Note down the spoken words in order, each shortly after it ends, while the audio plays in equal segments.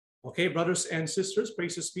Okay, brothers and sisters,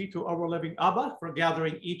 praises be to our living Abba for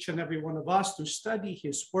gathering each and every one of us to study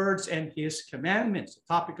his words and his commandments. The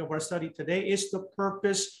topic of our study today is the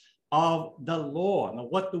purpose of the law. Now,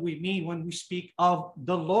 what do we mean when we speak of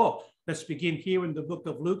the law? Let's begin here in the book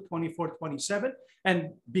of Luke 24:27.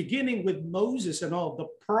 And beginning with Moses and all the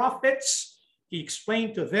prophets, he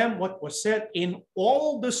explained to them what was said in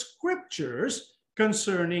all the scriptures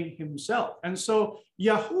concerning himself. And so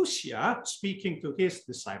Yahushua, speaking to his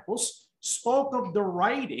disciples, spoke of the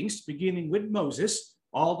writings beginning with Moses,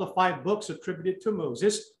 all the 5 books attributed to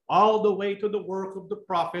Moses, all the way to the work of the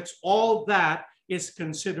prophets. All that is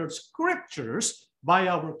considered scriptures by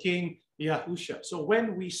our King Yahushua. So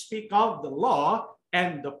when we speak of the law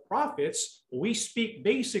and the prophets, we speak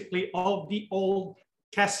basically of the Old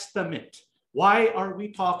Testament. Why are we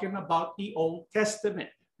talking about the Old Testament?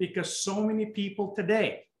 Because so many people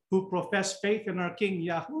today who profess faith in our King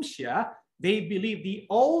Yahushua, they believe the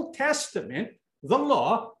Old Testament, the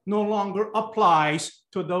law, no longer applies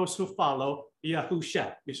to those who follow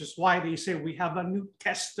Yahushua. This is why they say we have a New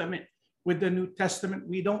Testament. With the New Testament,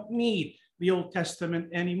 we don't need the Old Testament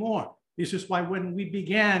anymore. This is why when we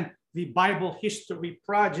began the Bible History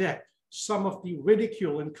Project, some of the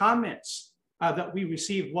ridicule and comments that we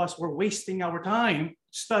received was we're wasting our time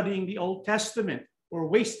studying the Old Testament. We're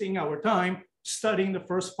wasting our time studying the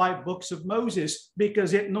first 5 books of Moses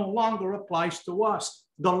because it no longer applies to us.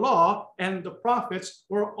 The law and the prophets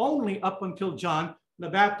were only up until John the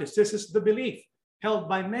Baptist. This is the belief held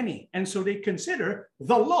by many. And so they consider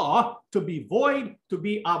the law to be void, to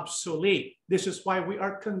be obsolete. This is why we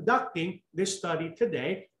are conducting this study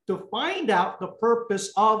today, to find out the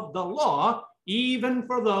purpose of the law, even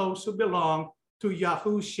for those who belong to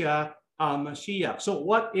Yahushua Mashiach. So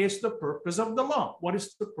what is the purpose of the law? What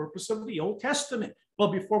is the purpose of the Old Testament?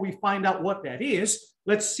 Well, before we find out what that is,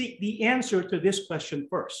 let's seek the answer to this question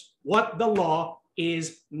first. What the law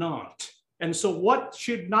is not. And so what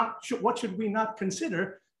should we not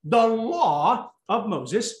consider the law of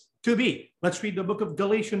Moses to be? Let's read the book of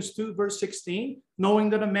Galatians 2, verse 16. Knowing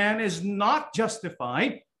that a man is not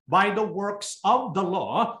justified by the works of the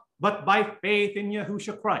law, but by faith in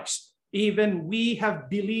Yahushua Christ. Even we have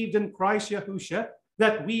believed in Christ Yahushua,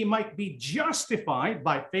 that we might be justified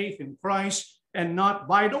by faith in Christ and not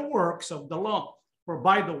by the works of the law. For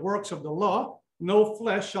by the works of the law, no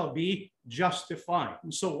flesh shall be justified.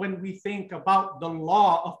 And so when we think about the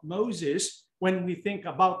law of Moses, when we think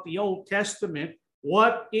about the Old Testament,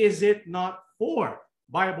 what is it not for?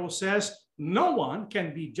 Bible says no one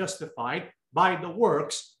can be justified by the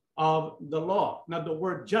works of the law. Now, the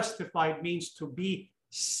word justified means to be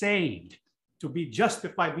saved. To be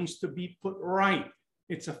justified means to be put right.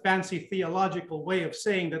 It's a fancy theological way of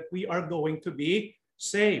saying that we are going to be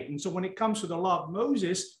saved. And so when it comes to the law of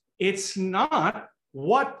Moses, it's not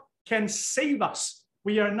what can save us.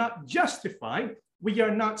 We are not justified. We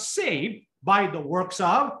are not saved by the works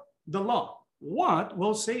of the law. What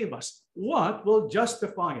will save us? What will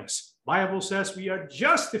justify us? Bible says we are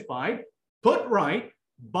justified, put right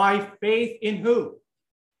by faith in who?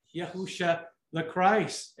 Yahushua the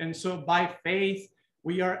Christ. And so by faith,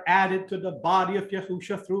 we are added to the body of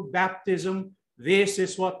Yahushua through baptism. This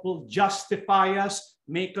is what will justify us,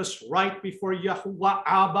 make us right before Yahuwah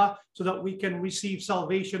Abba, so that we can receive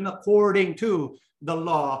salvation according to the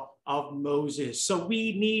law of Moses. So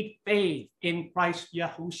we need faith in Christ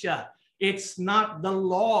Yahushua. It's not the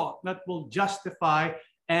law that will justify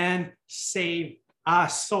and save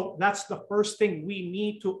us. So that's the first thing we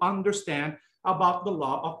need to understand about the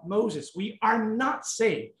law of Moses. We are not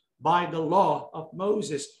saved by the law of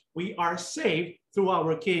Moses. We are saved through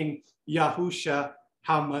our King Yahushua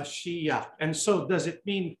HaMashiach. And so does it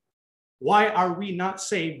mean, why are we not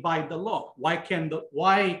saved by the law? Why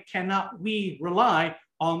cannot we rely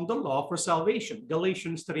on the law for salvation?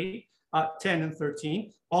 Galatians 3, 10 and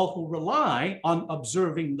 13. All who rely on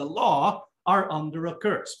observing the law are under a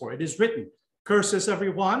curse. For it is written, curses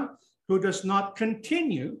everyone who does not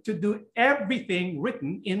continue to do everything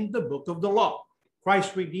written in the book of the law.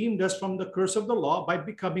 Christ redeemed us from the curse of the law by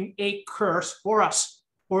becoming a curse for us.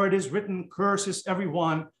 For it is written, curse is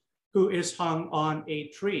everyone who is hung on a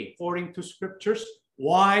tree. According to scriptures,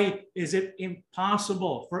 why is it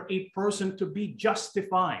impossible for a person to be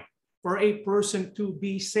justified, for a person to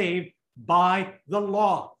be saved by the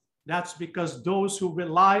law? That's because those who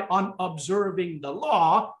rely on observing the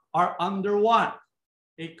law are under what?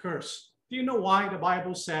 A curse. Do you know why the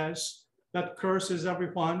Bible says that curse is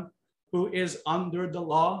everyone who is under the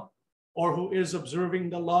law or who is observing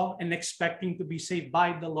the law and expecting to be saved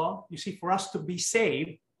by the law? You see, for us to be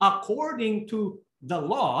saved according to the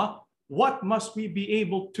law, what must we be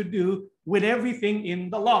able to do with everything in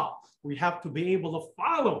the law. We have to be able to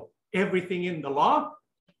follow everything in the law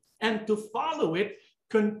and to follow it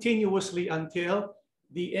continuously until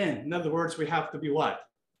the end. In other words, we have to be what?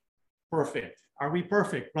 Perfect. Are we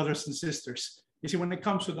perfect, brothers and sisters? You see, when it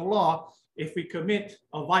comes to the law, if we commit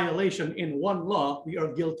a violation in one law, we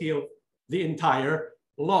are guilty of the entire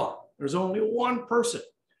law. There's only one person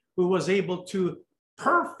who was able to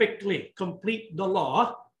perfectly complete the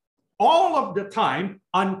law all of the time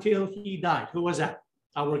until he died. Who was that?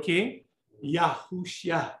 Our King,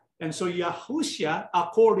 Yahushua. And so Yahushua,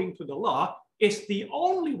 according to the law, is the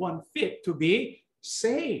only one fit to be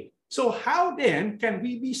saved. So how then can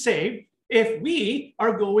we be saved if we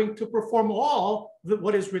are going to perform all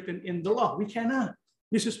what is written in the law? We cannot.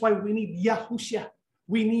 This is why we need Yahushua.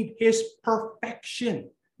 We need his perfection.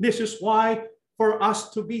 This is why for us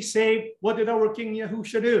to be saved, what did our King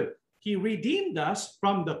Yahushua do? He redeemed us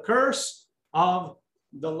from the curse of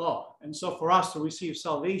the law. And so for us to receive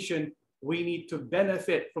salvation, we need to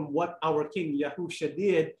benefit from what our King Yahushua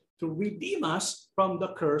did to redeem us from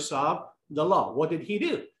the curse of the law. What did he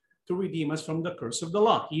do to redeem us from the curse of the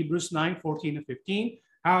law? Hebrews 9:14 and 15.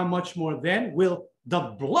 How much more then will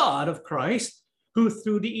the blood of Christ, who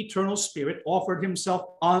through the eternal Spirit offered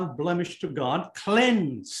himself unblemished to God,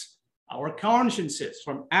 cleanse our consciences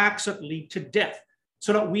from acts that lead to death,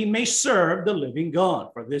 so that we may serve the living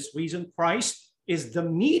God. For this reason, Christ is the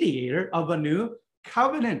mediator of a new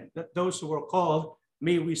covenant, that those who are called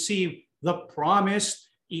may receive the promised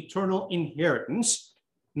eternal inheritance,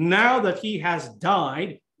 now that he has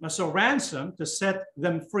died as a ransom to set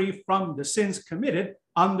them free from the sins committed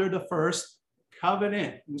under the first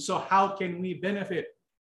covenant. And so how can we benefit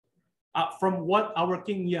from what our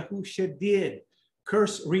King Yahushua did,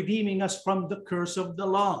 redeeming us from the curse of the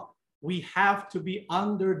law? We have to be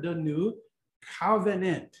under the new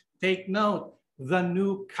covenant. Take note, the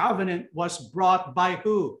new covenant was brought by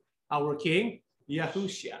who? Our King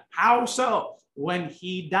Yahushua. How so? When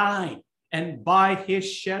he died, and by his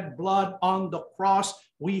shed blood on the cross,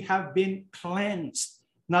 we have been cleansed.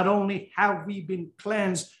 Not only have we been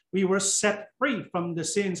cleansed, we were set free from the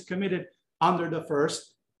sins committed under the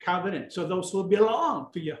first covenant. So those who belong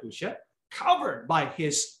to Yahushua, covered by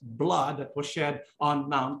his blood that was shed on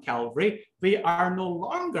Mount Calvary, they are no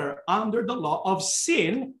longer under the law of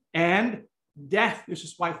sin and death. This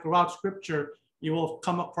is why throughout Scripture, you will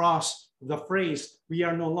come across the phrase, we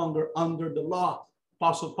are no longer under the law.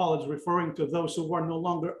 Apostle Paul is referring to those who are no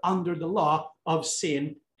longer under the law of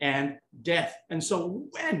sin and death. And so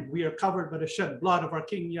when we are covered by the shed blood of our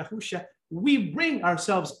King Yahushua, we bring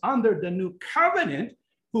ourselves under the new covenant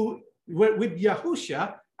with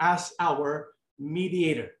Yahushua as our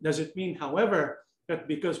mediator. Does it mean, however, that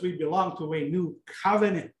because we belong to a new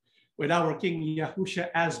covenant with our King Yahushua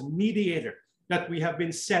as mediator, that we have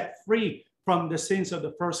been set free from the sins of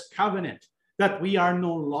the first covenant, that we are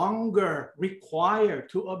no longer required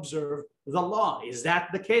to observe the law? Is that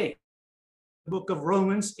the case? The book of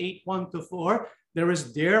Romans 8:1-4, there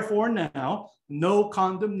is therefore now no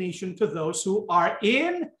condemnation to those who are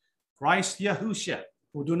in Christ Yahushua,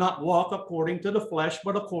 who do not walk according to the flesh,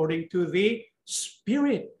 but according to the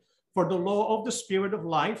Spirit. For the law of the Spirit of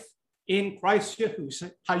life in Christ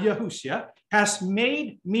Yahushua has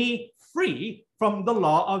made me free from the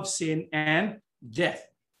law of sin and death.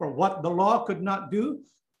 For what the law could not do,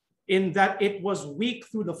 in that it was weak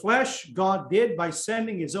through the flesh, God did by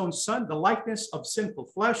sending his own Son, the likeness of sinful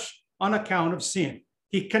flesh, on account of sin.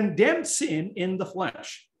 He condemned sin in the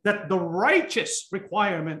flesh, that the righteous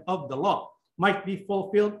requirement of the law might be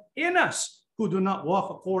fulfilled in us, who do not walk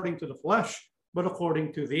according to the flesh, but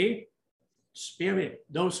according to the Spirit.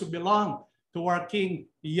 Those who belong to our King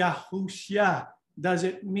Yahushua. Does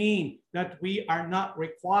it mean that we are not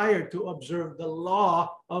required to observe the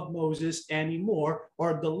law of Moses anymore,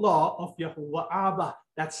 or the law of Yahuwah Abba?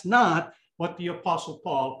 That's not what the Apostle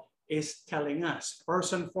Paul is telling us.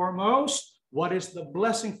 First and foremost, what is the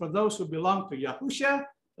blessing for those who belong to Yahushua?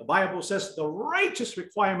 The Bible says the righteous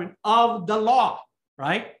requirement of the law,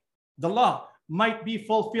 right? The law might be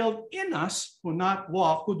fulfilled in us who do not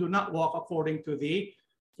walk according to the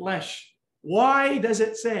flesh. Why does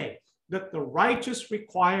it say that the righteous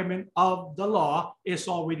requirement of the law is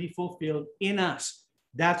already fulfilled in us?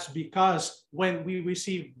 That's because when we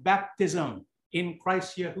receive baptism in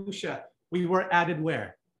Christ Yahushua, we were added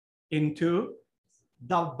where? Into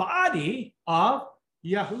the body of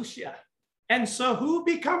Yahushua. And so who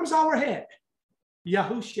becomes our head?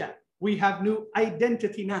 Yahushua. We have new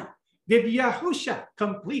identity now. Did Yahushua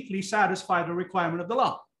completely satisfy the requirement of the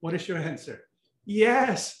law? What is your answer?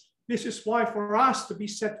 Yes. This is why for us to be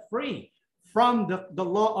set free from the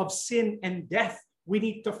law of sin and death, we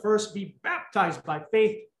need to first be baptized by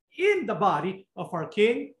faith in the body of our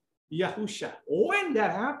King Yahusha. When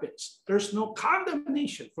that happens, there's no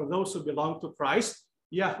condemnation for those who belong to Christ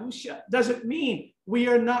Yahusha. Doesn't mean we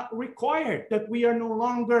are not required, that we are no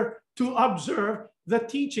longer to observe the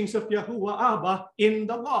teachings of Yahuwah Abba in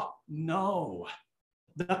the law. No.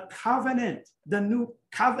 The covenant, the new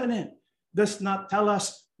covenant, does not tell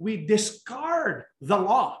us we discard the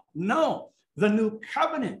law. No. The new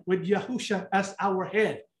covenant with Yahusha as our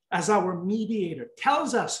head, as our mediator,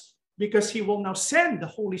 tells us, because he will now send the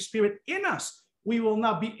Holy Spirit in us, we will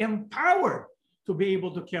now be empowered to be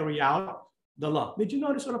able to carry out the law. Did you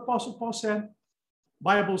notice what Apostle Paul said?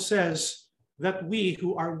 Bible says that we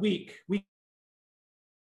who are weak, we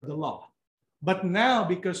the law. But now,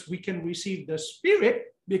 because we can receive the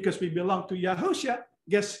Spirit, because we belong to Yahusha,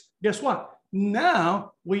 guess what?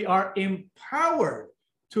 Now we are empowered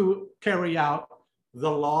to carry out the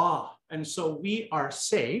law. And so we are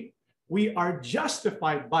saved, we are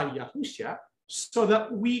justified by Yahusha, so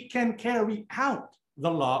that we can carry out the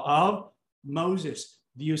law of Moses.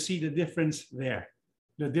 Do you see the difference there?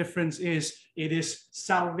 The difference is, it is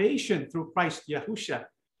salvation through Christ Yahusha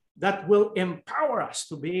that will empower us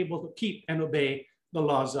to be able to keep and obey the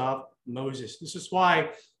laws of Moses. This is why,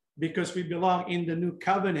 because we belong in the new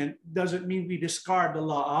covenant, doesn't mean we discard the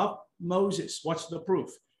law of Moses. What's the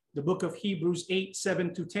proof? The book of Hebrews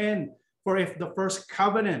 8:7-10. For if the first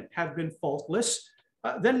covenant had been faultless,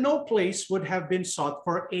 then no place would have been sought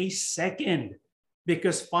for a second.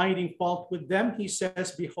 Because finding fault with them, he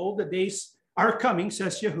says, behold, the days are coming,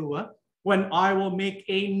 says Yahuwah, when I will make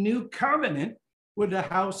a new covenant with the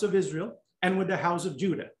house of Israel and with the house of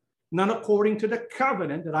Judah, not according to the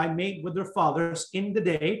covenant that I made with their fathers in the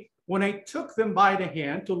day when I took them by the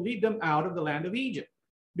hand to lead them out of the land of Egypt,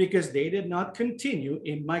 because they did not continue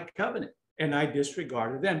in my covenant, and I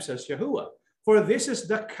disregarded them, says Yahuwah. For this is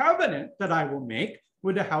the covenant that I will make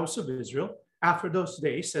with the house of Israel after those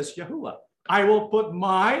days, says Yahuwah. I will put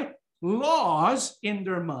my laws in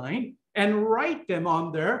their mind and write them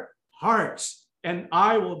on their hearts, and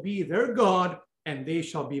I will be their God, and they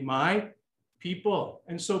shall be my people.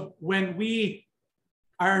 And so when we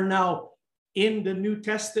are now in the New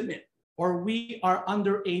Testament, or we are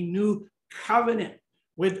under a new covenant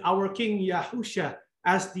with our King Yahusha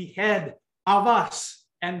as the head of us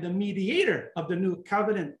and the mediator of the new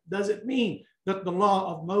covenant, does it mean that the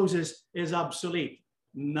law of Moses is obsolete?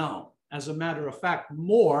 No. As a matter of fact,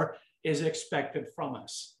 more is expected from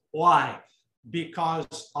us. Why?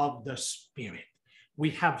 Because of the Spirit. We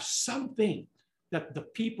have something that the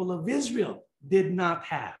people of Israel did not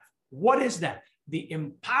have. What is that? The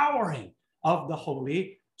empowering of the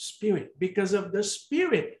Holy Spirit. Because of the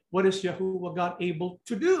Spirit, what is Yahuwah God able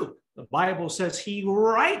to do? The Bible says he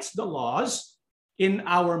writes the laws in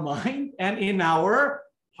our mind and in our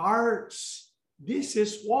hearts. This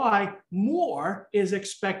is why more is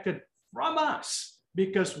expected from us,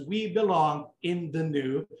 because we belong in the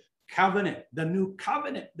new covenant. The new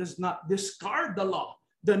covenant does not discard the law.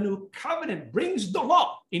 The new covenant brings the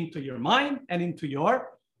law into your mind and into your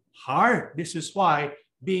heart. This is why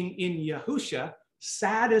being in Yahusha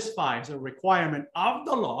satisfies a requirement of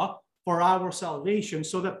the law for our salvation,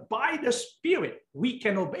 so that by the Spirit we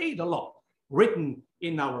can obey the law written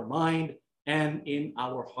in our mind and in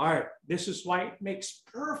our heart. This is why it makes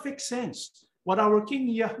perfect sense what our King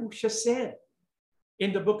Yahusha said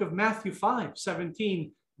in the book of Matthew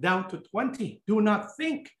 5:17 down to 20. Do not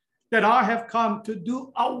think that I have come to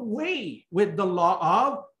do away with the law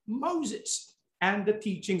of Moses and the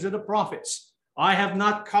teachings of the prophets. I have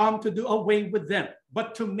not come to do away with them,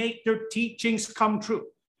 but to make their teachings come true.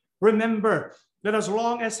 Remember that as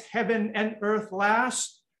long as heaven and earth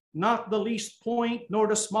last, not the least point nor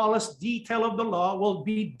the smallest detail of the law will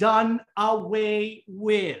be done away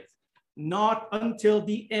with, not until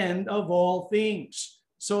the end of all things.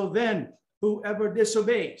 So then, whoever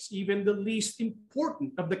disobeys even the least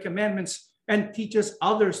important of the commandments and teaches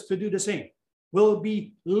others to do the same will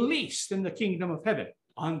be least in the kingdom of heaven.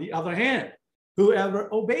 On the other hand, whoever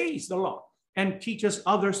obeys the law and teaches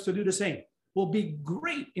others to do the same will be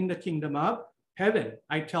great in the kingdom of heaven.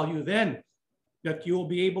 I tell you then that you will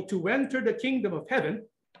be able to enter the kingdom of heaven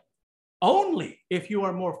only if you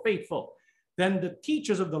are more faithful than the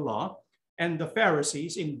teachers of the law and the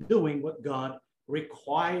Pharisees in doing what God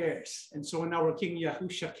requires. And so when our King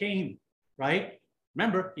Yahusha came, right?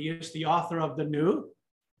 Remember, he is the author of the new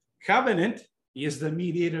covenant. He is the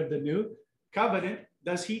mediator of the new covenant.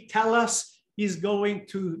 Does he tell us he's going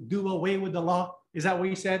to do away with the law? Is that what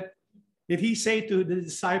he said? Did he say to the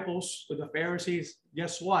disciples, to the Pharisees,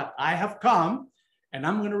 guess what? I have come and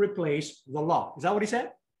I'm going to replace the law. Is that what he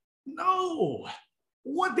said? No.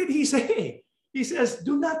 What did he say? He says,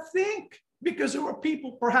 do not think, because there were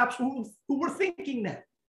people perhaps who were thinking that.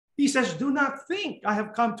 He says, do not think I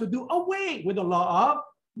have come to do away with the law of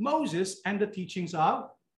Moses and the teachings of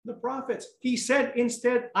the prophets. He said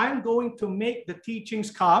instead, I'm going to make the teachings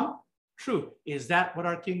come true. Is that what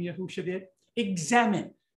our King Yahushua did?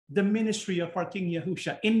 Examine the ministry of our King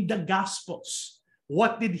Yahushua in the Gospels.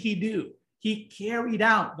 What did he do? He carried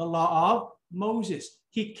out the law of Moses.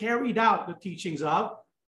 He carried out the teachings of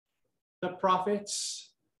the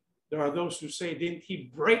prophets. There are those who say, didn't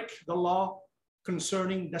he break the law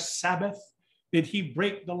concerning the Sabbath? Did he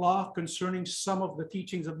break the law concerning some of the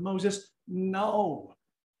teachings of Moses? No,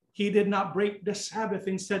 he did not break the Sabbath.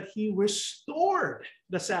 Instead, he restored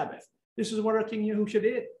the Sabbath. This is what our King Yahushua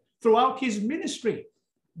did throughout his ministry.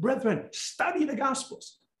 Brethren, study the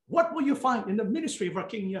Gospels. What will you find in the ministry of our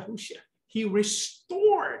King Yahushua? He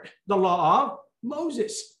restored the law of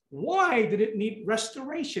Moses. Why did it need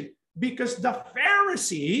restoration? Because the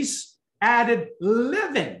Pharisees added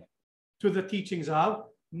leaven to the teachings of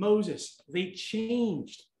Moses. They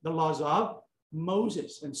changed the laws of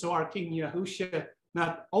Moses. And so our King Yahushua,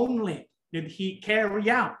 not only did he carry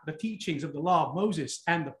out the teachings of the law of Moses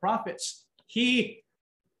and the prophets, he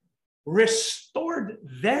restored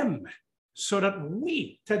them so that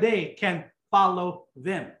we today can follow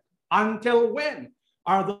them. Until when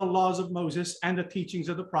are the laws of Moses and the teachings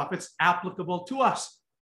of the prophets applicable to us?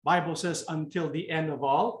 Bible says until the end of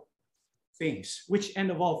all things. Which end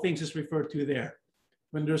of all things is referred to there?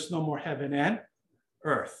 When there's no more heaven and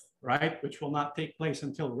earth, right? Which will not take place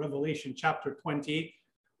until Revelation chapter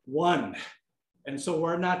 21. And so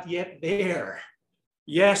we're not yet there.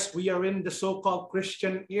 Yes, we are in the so-called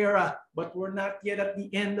Christian era, but we're not yet at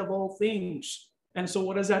the end of all things. And so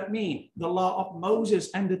what does that mean? The law of Moses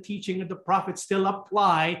and the teaching of the prophets still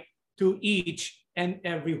apply to each and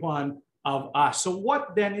every one of us. So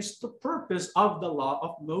what then is the purpose of the law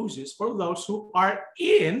of Moses for those who are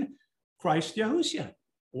in Christ Yahushua?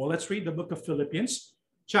 Well, let's read the book of Philippians,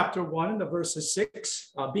 chapter 1, the verses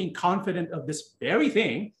 6, being confident of this very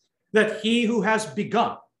thing, that he who has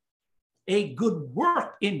begun a good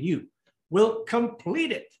work in you will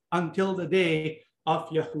complete it until the day of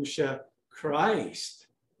Yahushua Christ.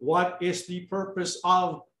 What is the purpose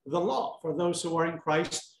of the law for those who are in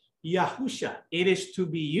Christ Yahushua? It is to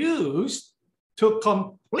be used to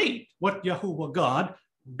complete what Yahuwah God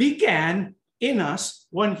began in us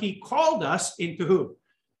when he called us into who?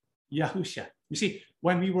 Yahushua. You see,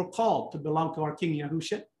 when we were called to belong to our King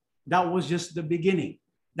Yahushua, that was just the beginning.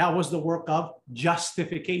 That was the work of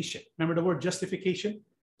justification. Remember the word justification?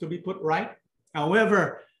 To be put right.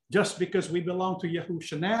 However, just because we belong to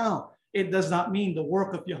Yahushua now, it does not mean the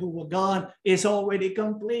work of Yahuwah God is already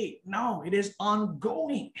complete. No, it is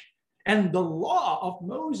ongoing. And the law of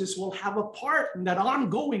Moses will have a part in that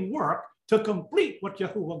ongoing work to complete what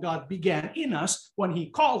Yahuwah God began in us when he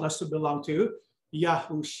called us to belong to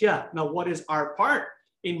Yahushua. Now, what is our part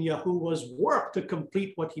in Yahuwah's work to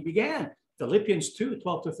complete what he began? Philippians 2,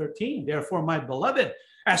 12 to 13. Therefore, my beloved,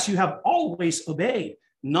 as you have always obeyed,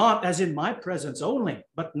 not as in my presence only,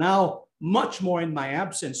 but now much more in my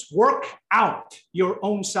absence, work out your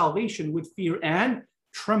own salvation with fear and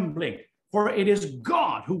trembling. For it is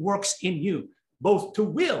God who works in you, both to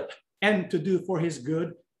will and to do for his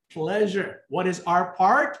good pleasure. What is our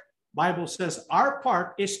part? Bible says our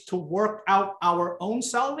part is to work out our own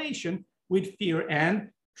salvation with fear and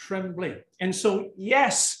trembling. And so,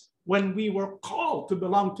 yes, when we were called to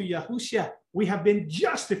belong to Yahushua, we have been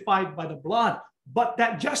justified by the blood. But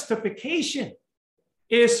that justification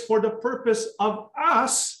is for the purpose of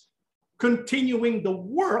us continuing the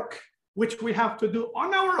work which we have to do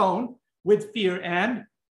on our own with fear and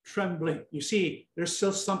trembling. You see, there's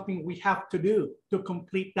still something we have to do to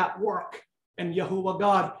complete that work. And Yahuwah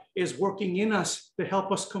God is working in us to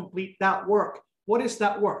help us complete that work. What is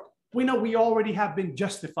that work? We know we already have been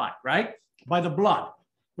justified, right? By the blood.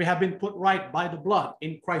 We have been put right by the blood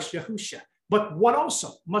in Christ Yahushua. But what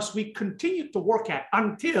also must we continue to work at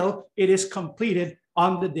until it is completed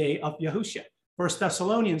on the day of Yahushua? 1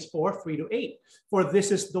 Thessalonians 4, 3 to 8. For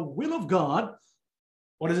this is the will of God.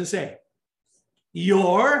 What does it say?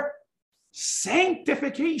 Your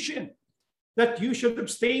sanctification, that you should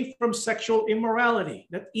abstain from sexual immorality,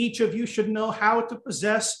 that each of you should know how to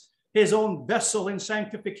possess his own vessel in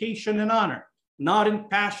sanctification and honor, not in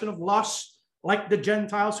passion of lust, like the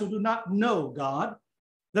Gentiles who do not know God,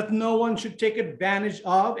 that no one should take advantage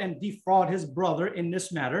of and defraud his brother in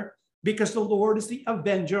this matter, because the Lord is the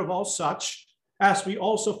avenger of all such, as we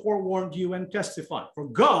also forewarned you and testified. For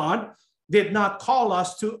God did not call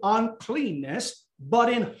us to uncleanness, but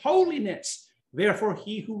in holiness. Therefore,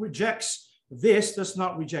 he who rejects this does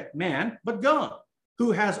not reject man, but God,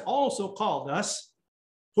 who has also called us,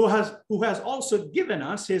 who has also given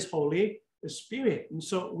us his Holy Spirit. And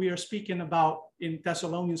so we are speaking about in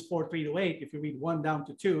Thessalonians 4:3-8, if you read 1 down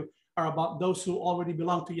to 2, are about those who already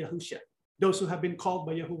belong to Yahushua, those who have been called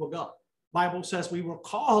by Yahuwah God. Bible says we were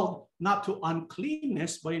called not to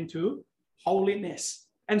uncleanness, but into holiness.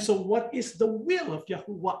 And so what is the will of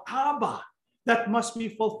Yahuwah Abba that must be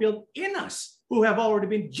fulfilled in us who have already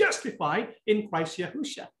been justified in Christ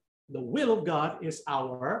Yahushua? The will of God is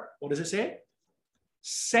our, what does it say?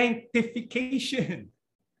 Sanctification.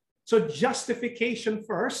 So justification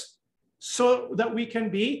first, so that we can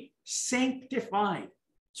be sanctified.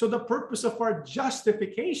 So the purpose of our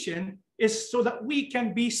justification is so that we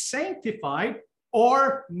can be sanctified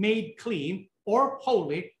or made clean or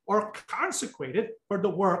holy or consecrated for the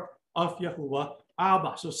work of Yahuwah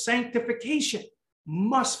Abba. So sanctification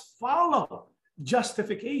must follow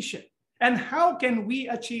justification. And how can we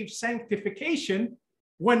achieve sanctification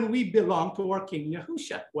when we belong to our King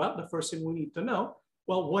Yahushua? Well, the first thing we need to know,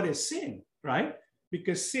 well, what is sin, right?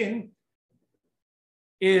 Because sin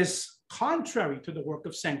is contrary to the work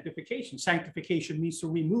of sanctification. Sanctification means to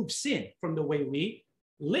remove sin from the way we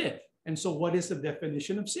live. And so what is the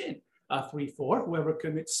definition of sin? 3:4, whoever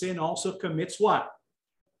commits sin also commits what?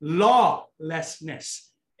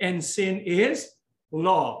 Lawlessness. And sin is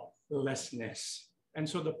lawlessness. And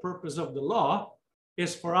so the purpose of the law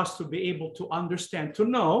is for us to be able to understand, to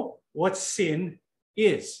know what sin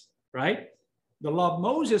is, right? The law of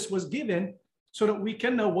Moses was given so that we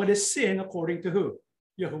can know what is sin according to who?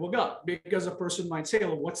 Yahuwah God. Because a person might say,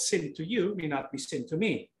 well, what's sin to you may not be sin to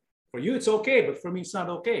me. For you, it's okay, but for me, it's not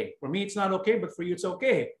okay. For me, it's not okay, but for you, it's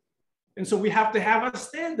okay. And so we have to have a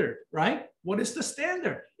standard, right? What is the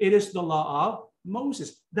standard? It is the law of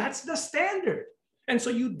Moses. That's the standard. And so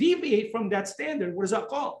you deviate from that standard. What is that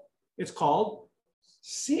called? It's called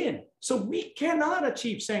sin. So we cannot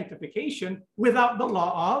achieve sanctification without the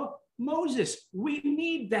law of Moses. We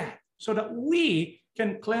need that so that we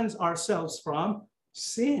can cleanse ourselves from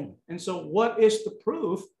sin. And so what is the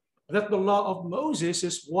proof that the law of Moses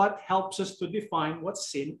is what helps us to define what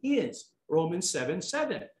sin is? Romans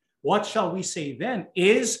 7:7. What shall we say then?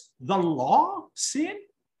 Is the law sin?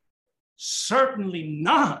 Certainly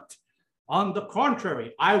not. On the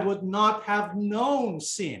contrary, I would not have known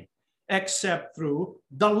sin except through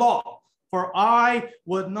the law. For I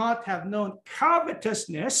would not have known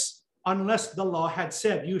covetousness unless the law had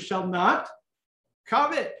said, you shall not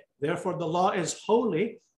covet. Therefore, the law is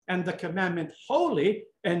holy and the commandment holy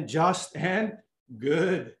and just and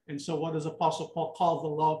good. And so what does Apostle Paul call the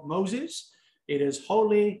law of Moses? It is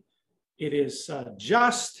holy, it is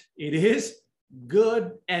just, it is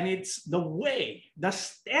good, and it's the way, the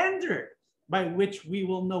standard by which we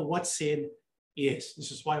will know what sin is.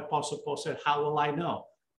 This is why Apostle Paul said, how will I know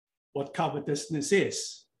what covetousness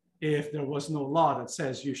is if there was no law that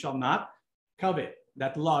says you shall not covet?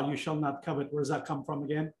 That law, you shall not covet, where does that come from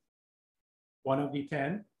again? One of the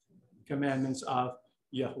 10 commandments of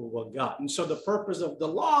Yahuwah God. And so the purpose of the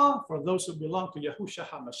law for those who belong to Yahushua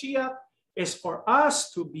HaMashiach is for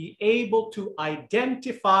us to be able to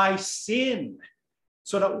identify sin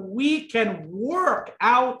so that we can work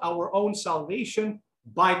out our own salvation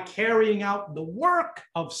by carrying out the work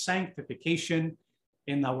of sanctification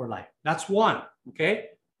in our life. That's one, okay?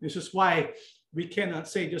 This is why we cannot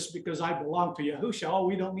say just because I belong to Yahushua, oh,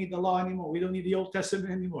 we don't need the law anymore. We don't need the Old Testament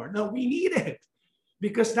anymore. No, we need it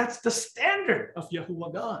because that's the standard of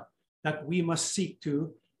Yahuwah God that we must seek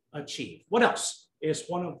to achieve. What else is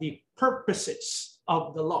one of the purposes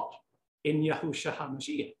of the law in Yahushua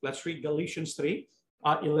HaMashiach? Let's read Galatians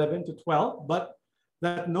 3:11-12. But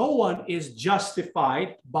that no one is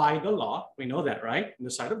justified by the law. We know that, right? In the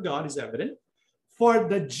sight of God is evident. For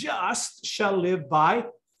the just shall live by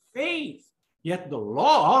faith. Yet the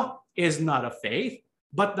law is not of faith,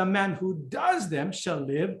 but the man who does them shall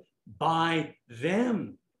live by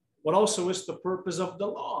them. What also is the purpose of the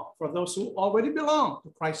law for those who already belong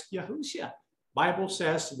to Christ Yahushua? Bible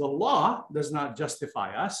says the law does not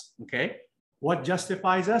justify us, okay? What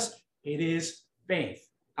justifies us? It is faith.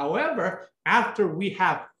 However, after we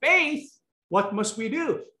have faith, what must we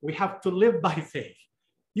do? We have to live by faith.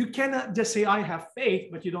 You cannot just say, I have faith,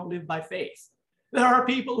 but you don't live by faith. There are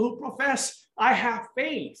people who profess, I have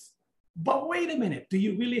faith. But wait a minute, do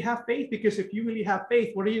you really have faith? Because if you really have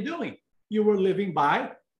faith, what are you doing? You were living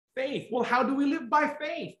by faith. Well, how do we live by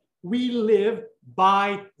faith? We live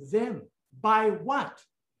by them. By what?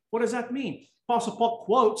 What does that mean? Apostle Paul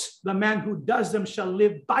quotes, the man who does them shall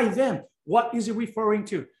live by them. What is he referring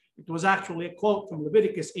to? It was actually a quote from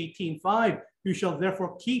Leviticus 18:5. You shall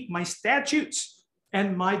therefore keep my statutes,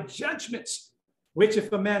 and my judgments, which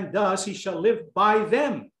if a man does, he shall live by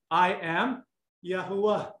them. I am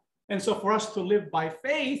Yahuwah. And so for us to live by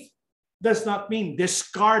faith does not mean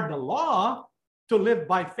discard the law. To live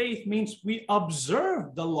by faith means we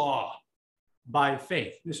observe the law by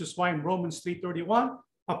faith. This is why in Romans 3:31,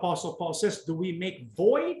 Apostle Paul says, do we make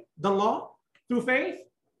void the law through faith?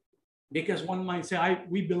 Because one might say,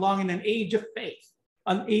 we belong in an age of faith,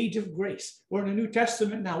 an age of grace. We're in the New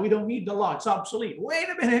Testament now. We don't need the law. It's obsolete. Wait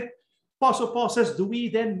a minute. Apostle Paul says, do we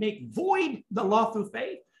then make void the law through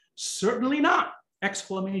faith? Certainly not!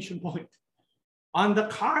 Exclamation point. On the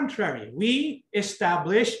contrary, we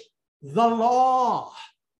establish the law.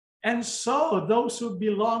 And so those who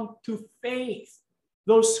belong to faith,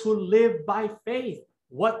 those who live by faith,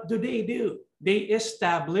 what do? They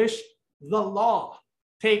establish the law.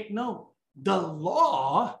 Take note, the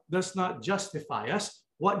law does not justify us.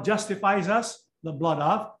 What justifies us? The blood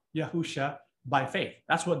of Yahusha by faith.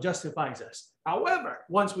 That's what justifies us. However,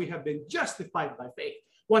 once we have been justified by faith,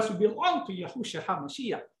 once we belong to Yahusha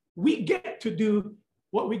HaMashiach, we get to do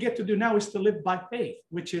what we get to do now is to live by faith,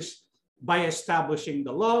 which is by establishing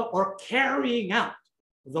the law or carrying out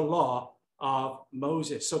the law of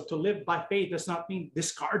Moses. So to live by faith does not mean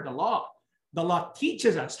discard the law. The law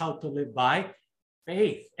teaches us how to live by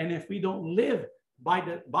faith. And if we don't live by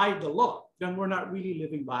the law, then we're not really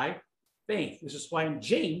living by faith. This is why in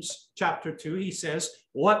James chapter 2, he says,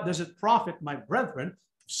 what does it profit, my brethren,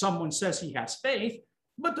 if someone says he has faith,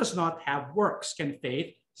 but does not have works? Can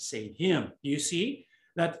faith save him? You see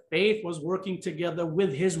that faith was working together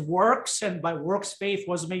with his works, and by works faith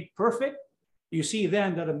was made perfect. You see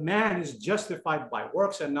then that a man is justified by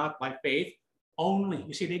works and not by faith only.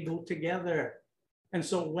 You see, they go together. And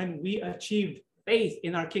so when we achieved faith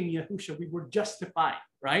in our King Yahusha, we were justified,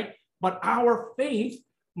 right? But our faith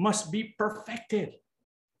must be perfected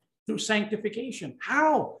through sanctification.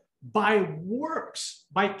 How? By works,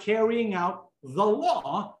 by carrying out the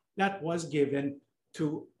law that was given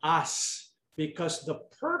to us. Because the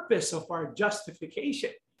purpose of our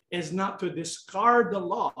justification is not to discard the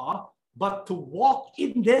law, but to walk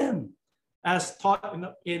in them, as taught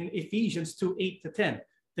in Ephesians 2:8-10.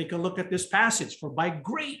 Take a look at this passage. For by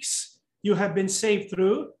grace you have been saved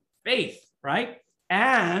through faith, right?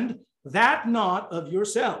 And that not of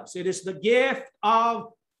yourselves. It is the gift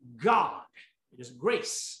of God. It is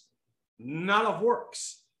grace, not of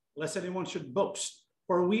works, lest anyone should boast.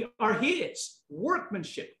 For we are his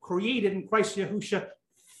workmanship, created in Christ Yahusha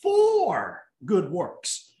for good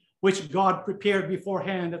works, which God prepared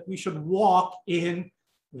beforehand that we should walk in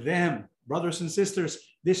them. Brothers and sisters,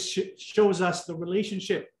 this shows us the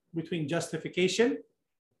relationship between justification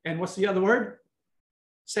and what's the other word?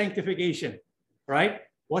 Sanctification, right?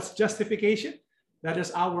 What's justification? That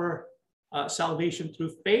is our salvation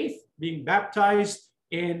through faith, being baptized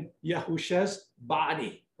in Yahusha's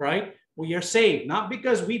body, right? We are saved, not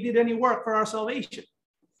because we did any work for our salvation.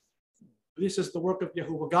 This is the work of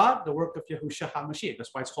Yahuwah God, the work of Yahusha HaMashiach.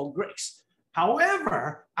 That's why it's called grace.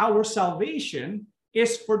 However, our salvation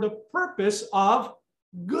is for the purpose of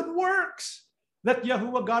good works that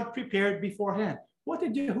Yahuwah God prepared beforehand. What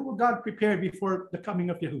did Yahuwah God prepare before the coming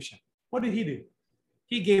of Yahusha? What did he do?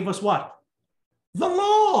 He gave us what? The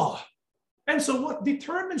law. And so what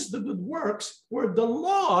determines the good works were the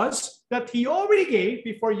laws that he already gave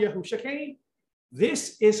before Yahusha came.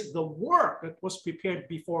 This is the work that was prepared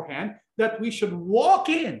beforehand that we should walk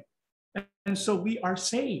in. And so we are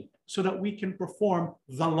saved so that we can perform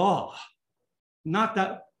the law. Not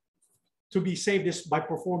that to be saved is by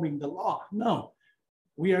performing the law. No,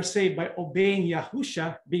 we are saved by obeying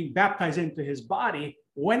Yahusha, being baptized into his body.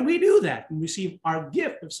 When we do that and receive our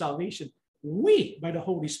gift of salvation, we, by the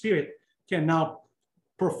Holy Spirit, can now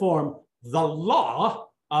perform the law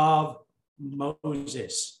of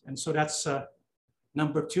Moses. And so that's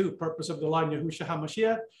number two. Purpose of the law in Yahusha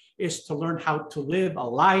HaMashiach is to learn how to live a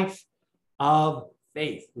life of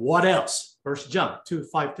faith. What else? 1 John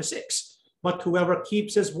 2:5-6. But whoever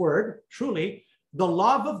keeps his word, truly, the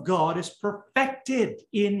love of God is perfected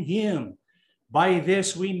in him. By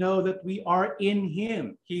this we know that we are in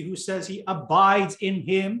him. He who says he abides in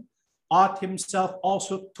him ought himself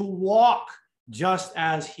also to walk just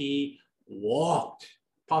as he walked.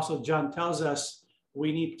 Apostle John tells us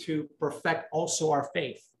we need to perfect also our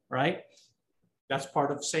faith, right? That's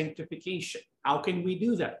part of sanctification. How can we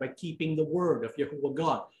do that? By keeping the word of Yahuwah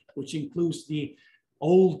God, which includes the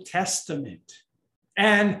Old Testament.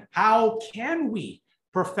 And how can we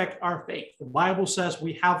perfect our faith? The Bible says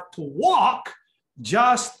we have to walk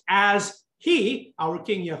just as he, our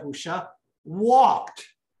King Yahusha, walked.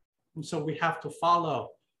 And so we have to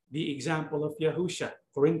follow the example of Yahusha.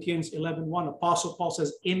 Corinthians 11:1, Apostle Paul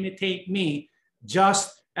says, imitate me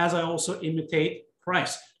just as I also imitate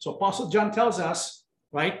Christ. So Apostle John tells us,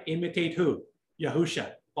 right, imitate who?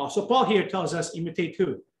 Yahusha. Apostle Paul here tells us, imitate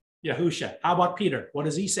who? Yahusha. How about Peter? What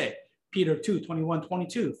does he say? Peter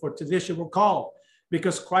 2:21-22, for to this you were called,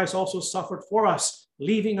 because Christ also suffered for us,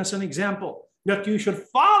 leaving us an example, that you should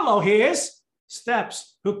follow his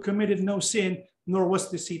steps, who committed no sin, nor was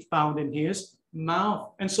deceit found in his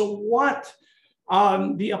mouth. And so what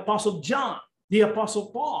the Apostle John, the Apostle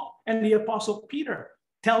Paul, and the Apostle Peter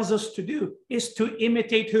tells us to do is to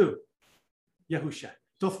imitate who? Yahusha.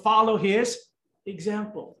 To follow his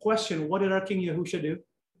example. Question, what did our King Yahusha do?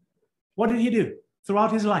 What did he do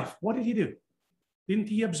throughout his life? What did he do? Didn't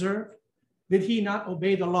he observe? Did he not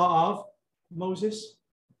obey the law of Moses?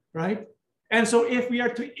 Right? And so if we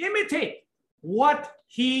are to imitate what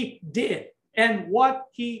he did and what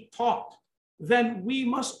he taught, then we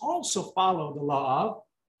must also follow the law of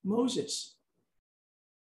Moses.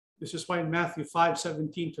 This is why in Matthew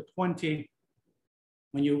 5:17-20,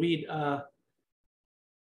 when you read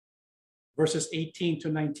verses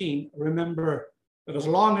 18-19, remember that as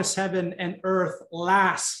long as heaven and earth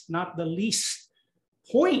last, not the least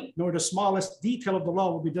point nor the smallest detail of the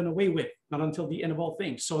law will be done away with, not until the end of all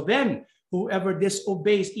things. So then, whoever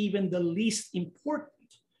disobeys even the least important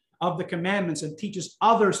of the commandments and teaches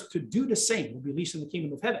others to do the same will be least in the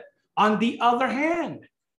kingdom of heaven. On the other hand,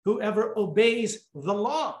 whoever obeys the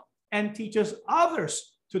law and teaches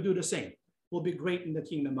others to do the same will be great in the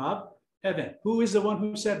kingdom of heaven. Who is the one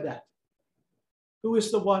who said that? Who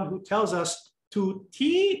is the one who tells us to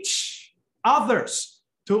teach others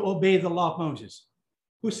to obey the law of Moses?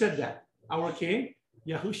 Who said that? Our King,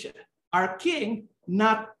 Yahusha. Our King,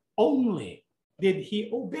 not only did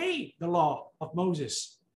he obey the law of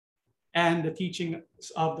Moses and the teaching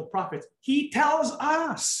of the prophets, he tells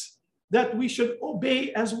us that we should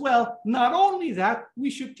obey as well. Not only that,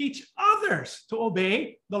 we should teach others to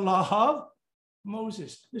obey the law of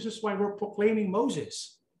Moses. This is why we're proclaiming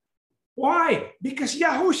Moses. Why? Because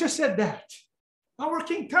Yahusha said that. Our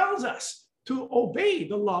King tells us to obey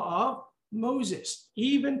the law of Moses,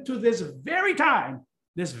 even to this very time,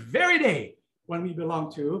 this very day, when we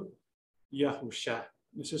belong to Yahusha.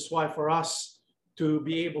 This is why for us to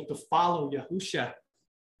be able to follow Yahusha,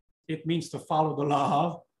 it means to follow the law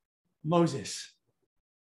of Moses.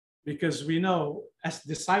 Because we know as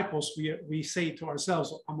disciples, we say to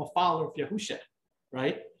ourselves, I'm a follower of Yahusha,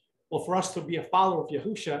 right? Well, for us to be a follower of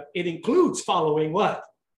Yahusha, it includes following what?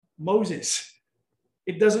 Moses.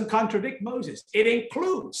 It doesn't contradict Moses. It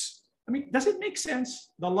includes. I mean, does it make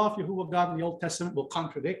sense? The law of Yahuwah God in the Old Testament will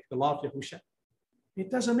contradict the law of Yahusha. It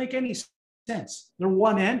doesn't make any sense. They're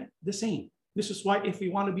one and the same. This is why if we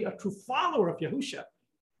want to be a true follower of Yahusha,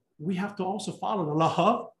 we have to also follow the law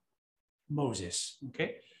of Moses.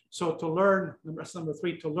 Okay? So to learn, number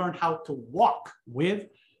 3, to learn how to walk with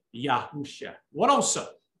Yahusha. What also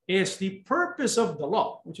is the purpose of the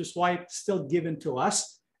law, which is why it's still given to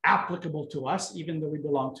us, applicable to us, even though we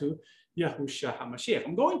belong to Yahushua HaMashiach.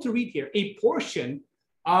 I'm going to read here a portion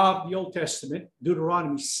of the Old Testament,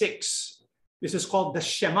 Deuteronomy 6. This is called the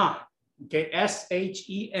Shema, okay,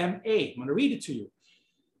 S-H-E-M-A. I'm going to read it to you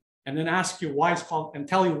and then ask you why it's called, and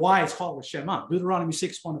tell you why it's called the Shema. Deuteronomy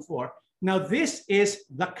 6:1-4. Now this is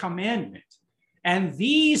the commandment, and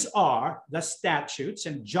these are the statutes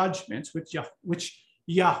and judgments which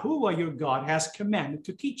Yahuwah your God has commanded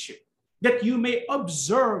to teach you, that you may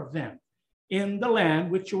observe them in the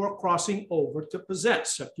land which you are crossing over to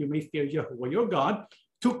possess, that you may fear Yahuwah your God,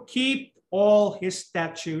 to keep all his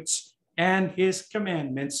statutes and his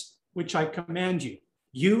commandments, which I command you,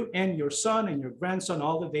 you and your son and your grandson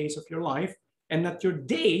all the days of your life, and that your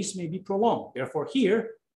days may be prolonged. Therefore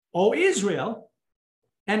hear, O Israel,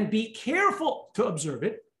 and be careful to observe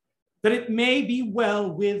it, that it may be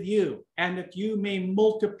well with you, and that you may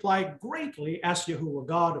multiply greatly, as Yahuwah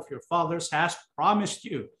God of your fathers has promised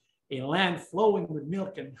you, a land flowing with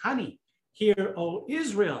milk and honey. Hear, O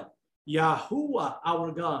Israel, Yahuwah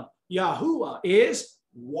our God, Yahuwah is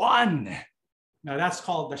one. Now that's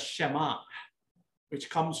called the Shema, which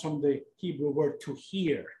comes from the Hebrew word to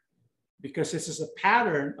hear, because this is a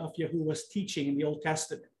pattern of Yahuwah's teaching in the Old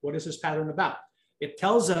Testament. What is this pattern about? It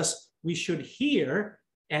tells us we should hear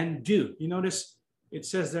and do. You notice it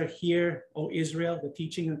says there, hear, O Israel, the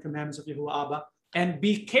teaching and commandments of Yahuwah Abba, and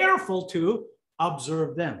be careful to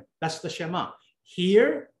observe them. That's the Shema.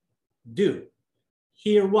 Hear, do.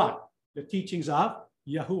 Hear what? The teachings of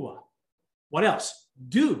Yahuwah. What else?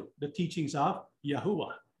 Do the teachings of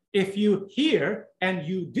Yahuwah. If you hear and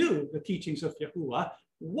you do the teachings of Yahuwah,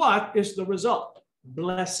 what is the result?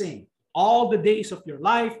 Blessing. All the days of your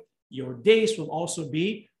life, Your days will also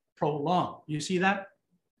be prolonged. You see that?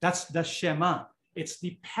 That's the Shema. It's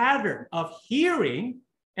the pattern of hearing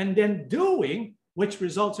and then doing, which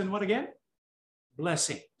results in what again?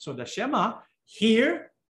 Blessing. So the Shema,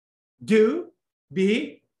 hear, do,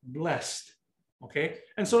 be blessed. Okay?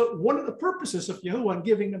 And so one of the purposes of Yahuwah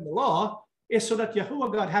giving them the law is so that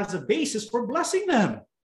Yahuwah God has a basis for blessing them,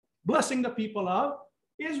 blessing the people of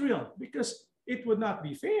Israel, because it would not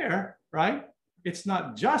be fair, right? It's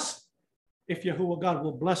not just if Yahuwah God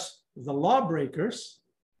will bless the lawbreakers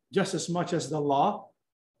just as much as the law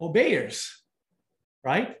obeyers,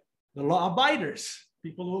 right? The law abiders,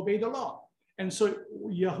 people who obey the law. And so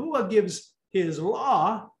Yahuwah gives his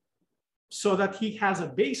law so that he has a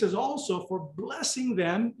basis also for blessing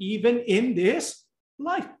them even in this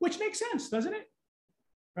life, which makes sense, doesn't it?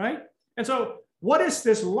 Right? And so what is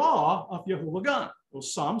this law of Yahuwah God? Well,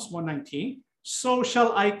 Psalms 119, so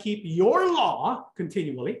shall I keep your law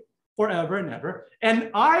continually forever and ever, and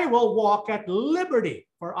I will walk at liberty,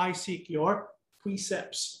 for I seek your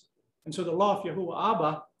precepts. And so the law of Yahuwah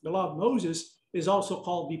Abba, the law of Moses, is also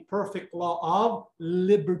called the perfect law of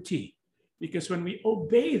liberty. Because when we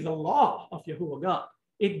obey the law of Yahuwah God,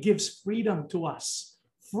 it gives freedom to us.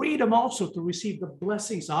 Freedom also to receive the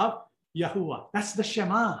blessings of Yahuwah. That's the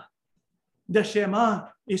Shema. The Shema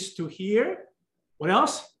is to hear. What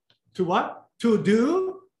else? To what? To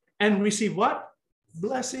do and receive what?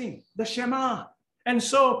 Blessing. The Shema. And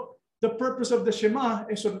so the purpose of the Shema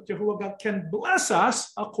is so that Yahuwah God can bless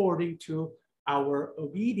us according to our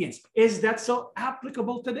obedience. Is that so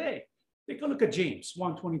applicable today? Take a look at James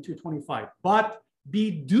 1:22-25. But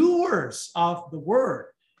be doers of the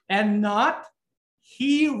word and not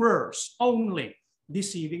hearers only,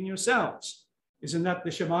 deceiving yourselves. Isn't that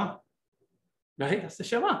the Shema? Right? That's the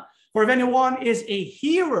Shema. For if anyone is a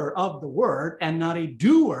hearer of the word and not a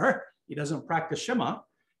doer, he doesn't practice Shema,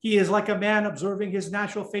 he is like a man observing his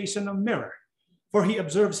natural face in a mirror. For he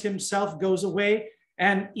observes himself, goes away,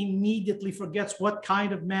 and immediately forgets what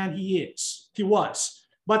kind of man he was.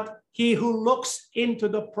 But he who looks into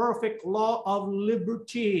the perfect law of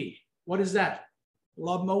liberty, what is that?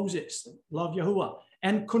 Law of Moses, law of Yahuwah,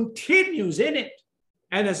 and continues in it,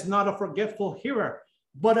 and is not a forgetful hearer,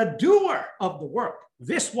 but a doer of the work.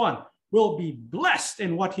 This one will be blessed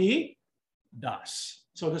in what he does.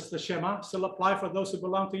 So does the Shema still apply for those who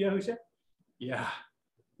belong to Yahushua? Yeah.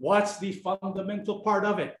 What's the fundamental part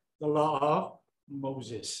of it? The law of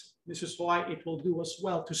Moses. This is why it will do us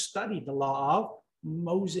well to study the law of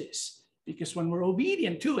Moses, because when we're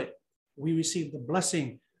obedient to it, we receive the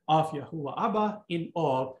blessing of Yahuwah Abba in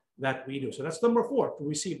all that we do. So that's number 4, to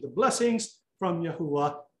receive the blessings from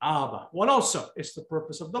Yahuwah Abba. What also is the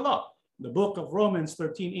purpose of the law? The book of Romans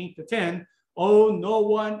 13:8-10, owe no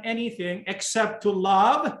one anything except to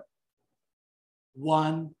love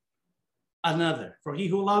one another. For he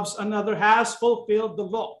who loves another has fulfilled the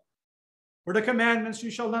law. For the commandments,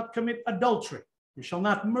 you shall not commit adultery, you shall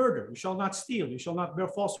not murder, you shall not steal, you shall not bear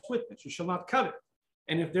false witness, you shall not covet.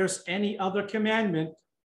 And if there's any other commandment,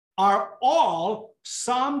 are all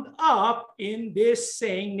summed up in this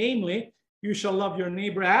saying, namely, you shall love your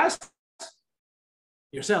neighbor as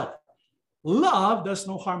yourself. Love does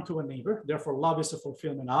no harm to a neighbor. Therefore, love is the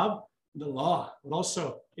fulfillment of the law. But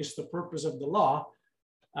also is the purpose of the law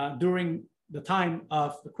during the time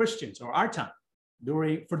of the Christians, or our time,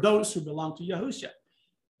 for those who belong to Yahushua.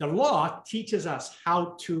 The law teaches us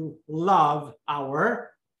how to love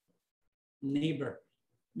our neighbor.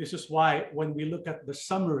 This is why when we look at the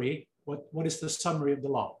summary, what is the summary of the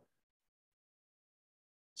law?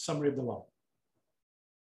 Summary of the law.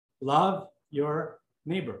 Love your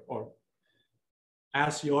neighbor, or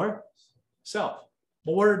as yourself.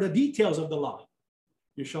 But what are the details of the law?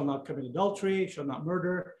 You shall not commit adultery, you shall not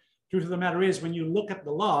murder. Truth of the matter is, when you look at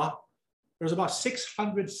the law, there's about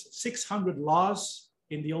 600 laws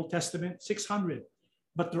in the Old Testament, 600,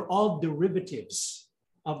 but they're all derivatives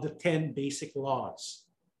of the 10 basic laws.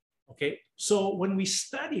 Okay, so when we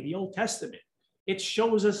study the Old Testament, it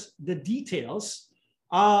shows us the details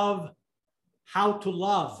of how to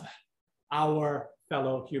love our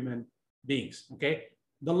fellow human beings. Okay,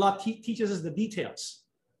 the law teaches us the details.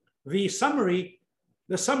 The summary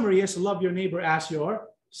is love your neighbor as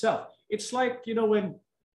yourself. It's like, you know, when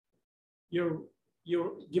you're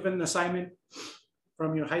given an assignment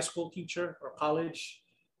from your high school teacher or college,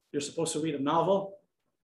 you're supposed to read a novel.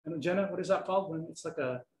 And Jenna, what is that called? When it's like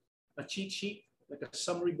a cheat sheet, like a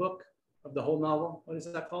summary book of the whole novel. What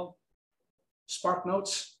is that called? Spark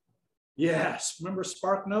Notes. Yes, remember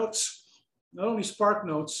Spark Notes? Not only Spark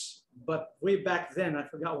Notes, but way back then, I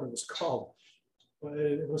forgot what it was called. But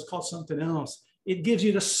it was called something else. It gives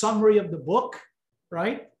you the summary of the book,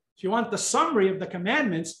 right? If you want the summary of the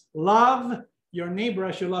commandments, love your neighbor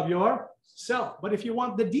as you love yourself. But if you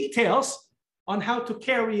want the details on how to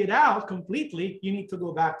carry it out completely, you need to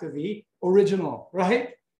go back to the original, right?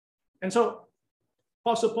 And so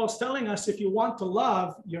Apostle Paul's telling us, if you want to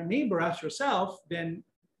love your neighbor as yourself, then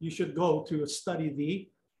you should go to study the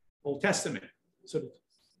Old Testament. So,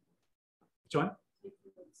 John?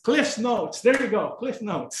 Cliff Notes. There you go. Cliff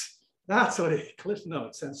Notes. That's what it is. Cliff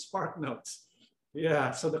Notes and Spark Notes.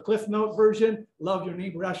 Yeah. So the Cliff Note version, love your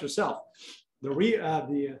neighbor as yourself.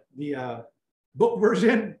 The book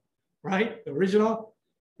version, right? The original,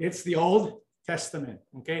 it's the Old Testament.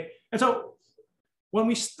 Okay. And so when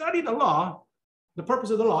we study the law, the purpose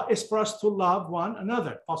of the law is for us to love one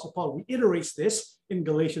another. Apostle Paul reiterates this in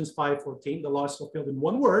Galatians 5:14. The law is fulfilled in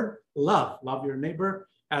one word, love. Love your neighbor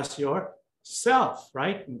as yourself,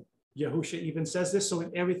 right? And Yahushua even says this, so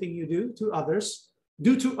in everything you do to others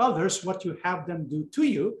what you have them do to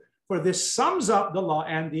you, for this sums up the law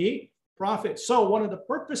and the prophets. So one of the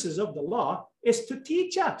purposes of the law is to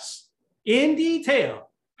teach us in detail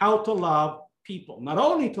how to love people. Not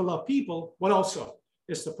only to love people, but also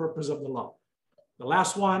is the purpose of the law. The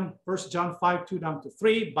last one, 1 John 5:2 down to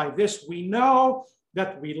 3. By this we know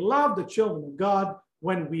that we love the children of God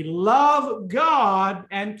when we love God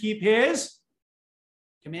and keep his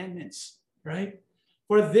commandments, right?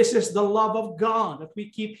 For this is the love of God, that we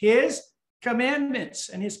keep his commandments,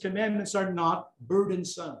 and his commandments are not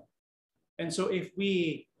burdensome. And so if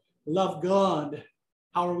we love God,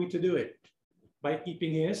 how are we to do it? By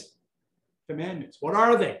keeping his commandments. What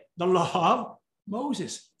are they? The law of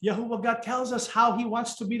Moses. Yahuwah God tells us how he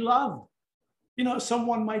wants to be loved. You know,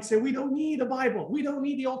 someone might say, we don't need a Bible. We don't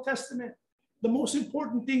need the Old Testament. The most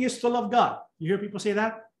important thing is to love God. You hear people say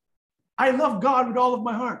that? I love God with all of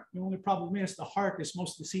my heart. The only problem is the heart is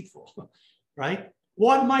most deceitful, right?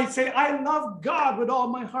 One might say, I love God with all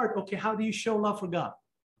my heart. Okay, how do you show love for God?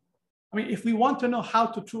 I mean, if we want to know how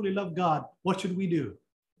to truly love God, what should we do?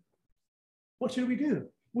 What should we do?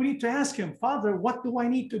 We need to ask him, Father, what do I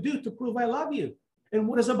need to do to prove I love you? And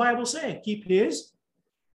what does the Bible say? Keep his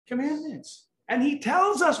commandments. And he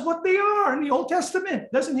tells us what they are in the Old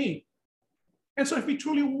Testament, doesn't he? And so if we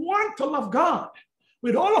truly want to love God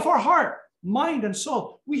with all of our heart, mind, and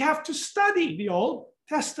soul, we have to study the Old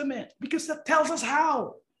Testament because that tells us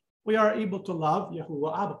how we are able to love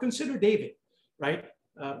Yahuwah Abba. Consider David, right?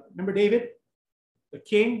 Remember David, the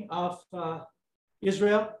king of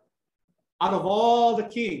Israel? Out of all the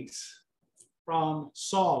kings, from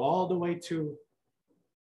Saul all the way to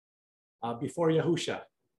before Yahusha,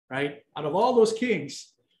 right? Out of all those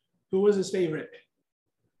kings, who was his favorite?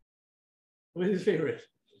 Who was his favorite?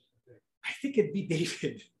 I think it'd be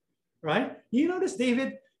David, right? You notice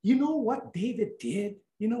David, you know what David did?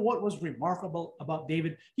 You know what was remarkable about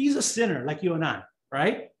David? He's a sinner like you and I,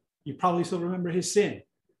 right? You probably still remember his sin.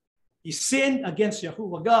 He sinned against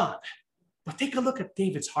Yahuwah God. But take a look at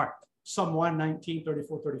David's heart. Psalm 119,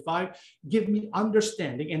 34, 35. Give me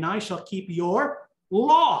understanding, and I shall keep your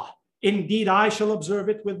law. Indeed, I shall observe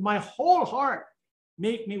it with my whole heart.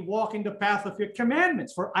 Make me walk in the path of your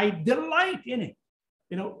commandments, for I delight in it.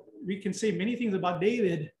 You know, we can say many things about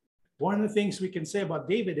David. One of the things we can say about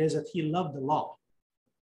David is that he loved the law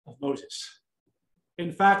of Moses.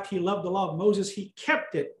 In fact, he loved the law of Moses. He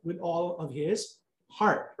kept it with all of his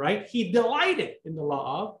heart, right? He delighted in the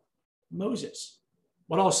law of Moses.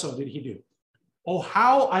 What also did he do? Oh,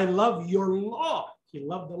 how I love your law. He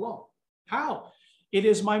loved the law. How? It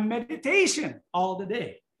is my meditation all the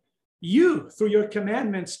day. You, through your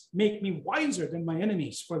commandments, make me wiser than my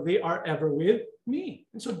enemies, for they are ever with me.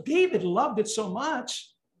 And so David loved it so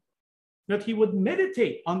much that he would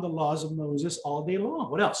meditate on the laws of Moses all day long.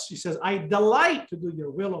 What else? He says, I delight to do your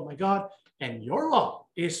will, oh my God, and your law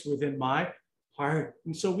is within my heart.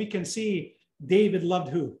 And so we can see David loved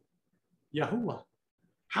who? Yahuwah.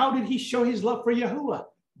 How did he show his love for Yahuwah?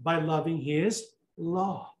 By loving his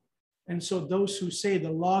law. And so those who say the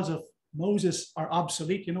laws of Moses are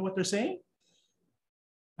obsolete, you know what they're saying?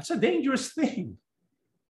 That's a dangerous thing.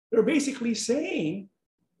 They're basically saying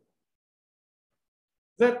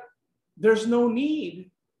that there's no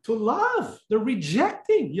need to love. They're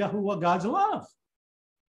rejecting Yahuwah God's love.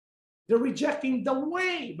 They're rejecting the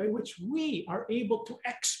way by which we are able to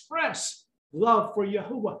express love for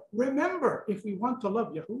Yahuwah. Remember, if we want to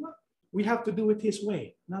love Yahuwah, we have to do it his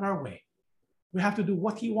way, not our way. We have to do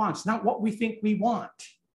what he wants, not what we think we want.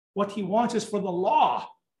 What he wants is for the law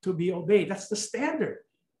to be obeyed. That's the standard.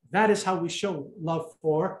 That is how we show love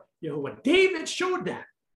for Yahuwah. David showed that.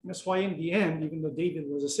 And that's why in the end, even though David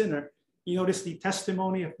was a sinner, you notice the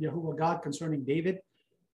testimony of Yahuwah God concerning David.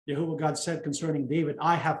 Yahuwah God said concerning David,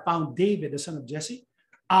 I have found David, the son of Jesse.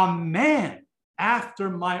 a man after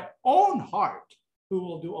my own heart who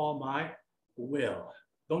will do all my will.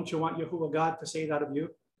 Don't you want Yahuwah God to say that of you?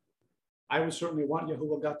 I would certainly want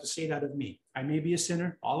Yahuwah God to say that of me. I may be a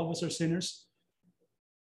sinner. All of us are sinners.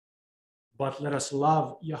 But let us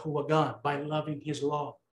love Yahuwah God by loving his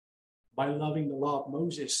law, by loving the law of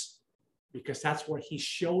Moses, because that's where he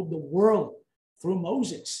showed the world through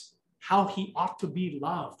Moses how he ought to be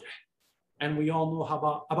loved. And we all know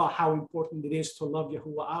about how important it is to love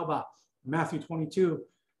Yahuwah Abba. Matthew 22,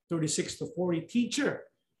 36 to 40, teacher,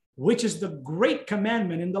 which is the great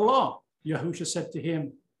commandment in the law? Yahushua said to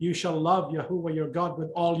him, you shall love Yahuwah your God with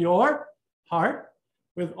all your heart,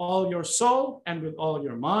 with all your soul, and with all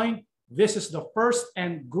your mind. This is the first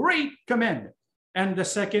and great commandment. And the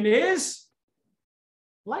second is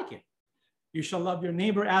like it. You shall love your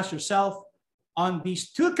neighbor as yourself. On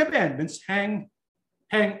these two commandments hang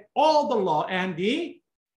all the law and the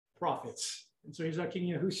prophets. And so here's our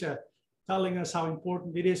King Yahushua telling us how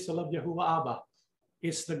important it is to love Yahuwah Abba.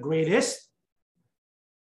 It's the greatest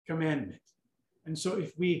commandment. And so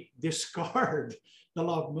if we discard the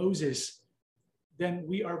law of Moses, then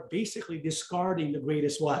we are basically discarding the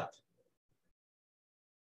greatest what?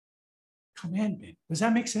 Commandment. Does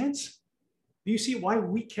that make sense? Do you see why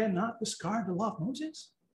we cannot discard the law of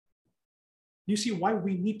Moses? Do you see why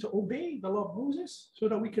we need to obey the law of Moses? So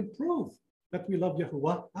that we can prove that we love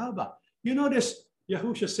Yahuwah Abba. You notice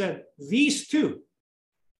Yahushua said, these two,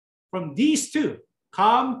 from these two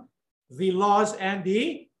come the laws and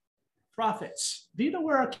the prophets. Do you know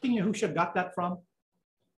where our King Yahushua got that from?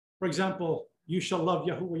 For example, you shall love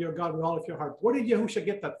Yahuwah your God with all of your heart. Where did Yahushua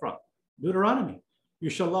get that from? Deuteronomy. You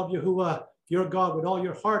shall love Yahuwah your God with all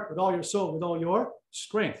your heart, with all your soul, with all your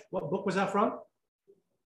strength. What book was that from?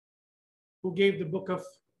 Who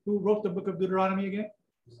wrote the book of Deuteronomy again?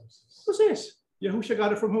 Who's this? Yahushua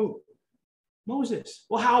got it from who? Moses.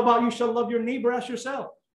 Well, how about you shall love your neighbor as yourself?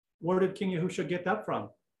 Where did King Yahushua get that from?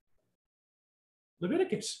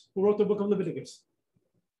 Leviticus. Who wrote the book of Leviticus?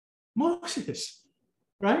 Moses,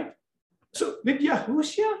 right? So did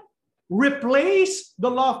Yahushua replace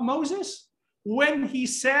the law of Moses when he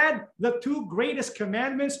said the two greatest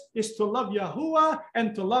commandments is to love Yahuwah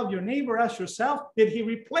and to love your neighbor as yourself? Did he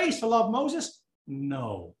replace the law of Moses?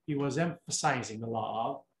 No, he was emphasizing the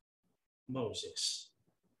law of Moses.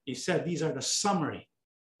 He said these are the summary.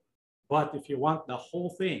 But if you want the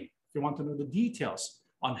whole thing, if you want to know the details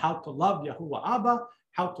on how to love Yahuwah Abba,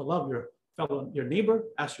 how to love your neighbor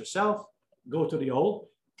as yourself, go to the Old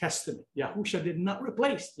Testament. Yahushua did not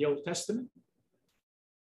replace the Old Testament.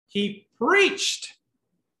 He preached,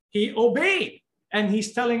 he obeyed, and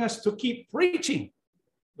he's telling us to keep preaching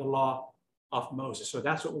the law of Moses. So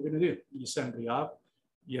that's what we're going to do in the assembly of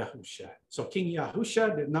Yahushua. So King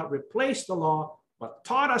Yahushua did not replace the law, but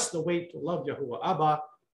taught us the way to love Yahuwah Abba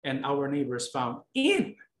and our neighbors found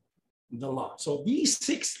in the law. So these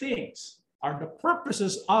 6 things are the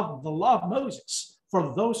purposes of the law of Moses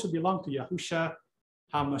for those who belong to Yahushua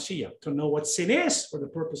HaMashiach, to know what sin is for the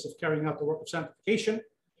purpose of carrying out the work of sanctification,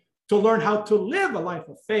 to learn how to live a life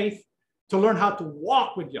of faith, to learn how to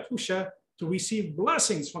walk with Yahushua, to receive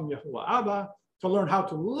blessings from Yahuwah Abba, to learn how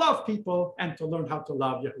to love people, and to learn how to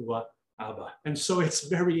love Yahuwah Abba. And so it's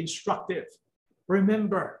very instructive.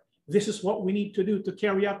 Remember, this is what we need to do to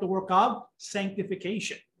carry out the work of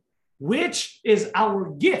sanctification, which is our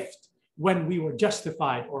gift when we were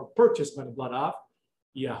justified or purchased by the blood of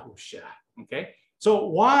Yahushua. Okay? So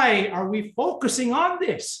why are we focusing on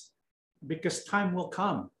this? Because time will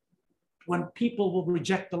come when people will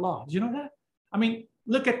reject the law. Do you know that? I mean,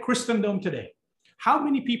 look at Christendom today. How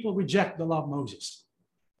many people reject the law of Moses?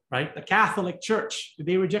 Right? The Catholic Church, did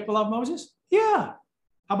they reject the law of Moses? Yeah.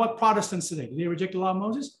 How about Protestants today? Did they reject the law of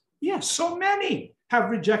Moses? Yes, so many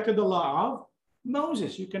have rejected the law of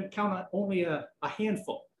Moses. You can count on only a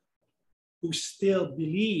handful who still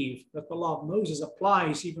believe that the law of Moses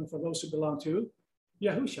applies even for those who belong to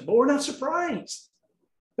Yahushua. But we're not surprised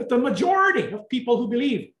that the majority of people who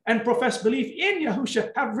believe and profess belief in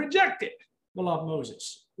Yahushua have rejected the law of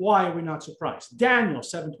Moses. Why are we not surprised? Daniel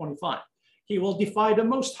 7:25. He will defy the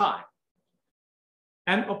Most High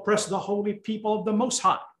and oppress the holy people of the Most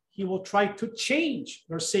High. He will try to change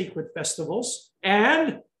their sacred festivals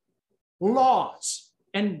and laws,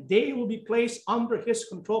 and they will be placed under his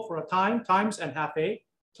control for a time, times, and half a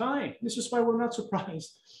time. This is why we're not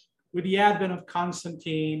surprised with the advent of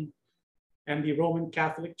Constantine and the Roman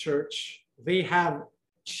Catholic Church. They have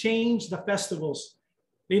changed the festivals.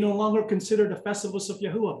 They no longer consider the festivals of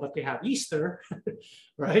Yahuwah, but they have Easter,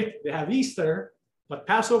 right? They have Easter, but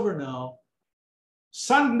Passover, no.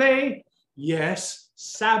 Sunday, yes.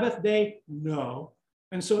 Sabbath day, no.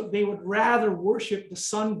 And so they would rather worship the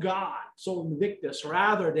sun god, Sol Invictus,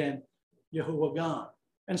 rather than Yahuwah God.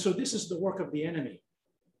 And so this is the work of the enemy.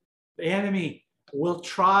 The enemy will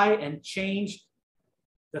try and change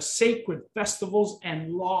the sacred festivals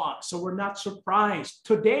and laws. So we're not surprised.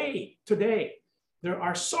 Today, there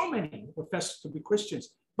are so many who profess to be Christians,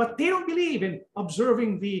 but they don't believe in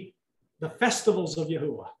observing the festivals of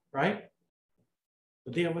Yahuwah, right?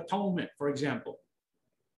 The Day of Atonement, for example,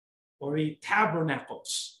 or the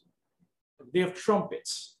Tabernacles, the Day of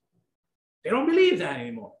Trumpets. They don't believe that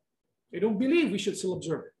anymore. They don't believe we should still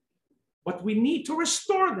observe it. But we need to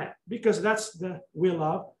restore that because that's the will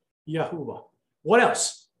of Yahuwah. What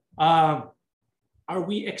else are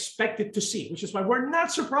we expected to see? Which is why we're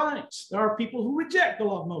not surprised. There are people who reject the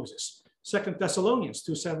law of Moses. 2 Thessalonians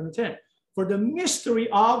 2:7-10. For the mystery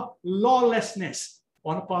of lawlessness. I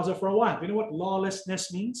want to pause there for a while. Do you know what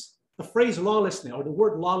lawlessness means? The phrase lawlessness or the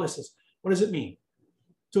word lawlessness, what does it mean?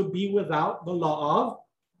 To be without the law of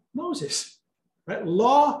Moses. Right?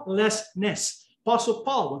 Lawlessness. Apostle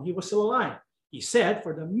Paul, when he was still alive, he said,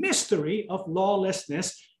 for the mystery of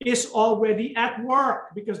lawlessness is already at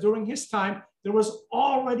work, because during his time, there was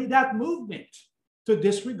already that movement to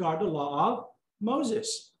disregard the law of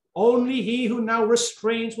Moses. Only he who now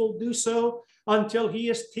restrains will do so until he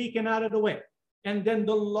is taken out of the way. And then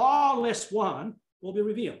the lawless one will be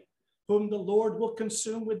revealed, whom the Lord will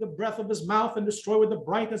consume with the breath of his mouth and destroy with the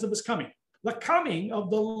brightness of his coming. The coming of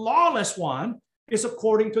the lawless one is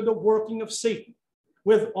according to the working of Satan,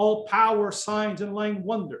 with all power, signs, and lying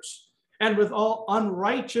wonders, and with all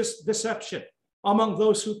unrighteous deception among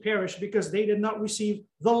those who perish, because they did not receive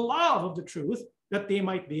the love of the truth, that they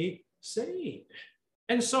might be saved.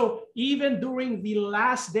 And so even during the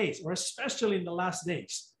last days, or especially in the last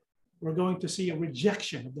days, we're going to see a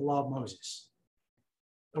rejection of the law of Moses,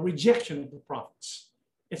 a rejection of the prophets.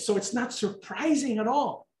 And so it's not surprising at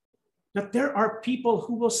all that there are people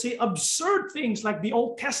who will say absurd things like the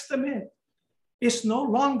Old Testament is no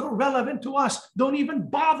longer relevant to us. Don't even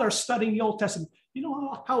bother studying the Old Testament. You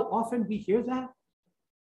know how often we hear that?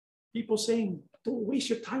 People saying, don't waste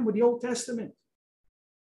your time with the Old Testament.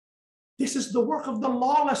 This is the work of the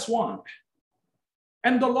lawless one.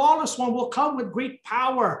 And the lawless one will come with great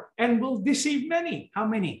power and will deceive many. How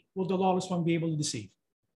many will the lawless one be able to deceive?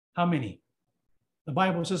 How many? The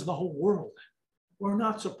Bible says the whole world. We're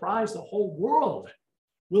not surprised the whole world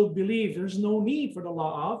will believe there's no need for the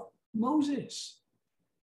law of Moses.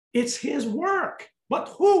 It's his work. But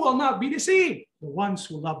who will not be deceived? The ones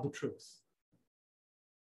who love the truth.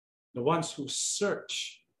 The ones who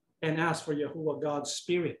search and ask for Yahuwah God's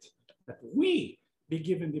Spirit, that we be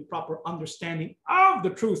given the proper understanding of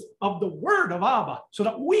the truth of the word of Abba, so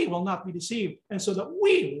that we will not be deceived and so that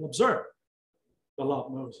we will observe the law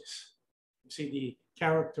of Moses. You see the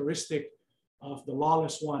characteristic of the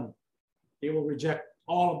lawless one. They will reject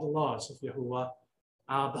all of the laws of Yahuwah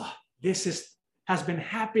Abba. This has been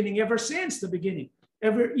happening ever since the beginning,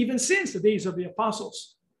 even since the days of the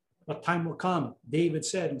apostles. But time will come. David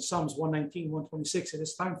said in Psalms 119, 126, it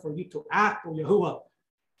is time for you to act, O Yahuwah,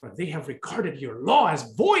 for they have regarded your law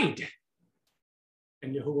as void.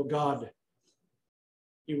 And Yahuwah God,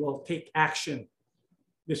 he will take action.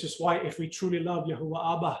 This is why if we truly love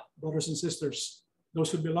Yahuwah Abba, brothers and sisters,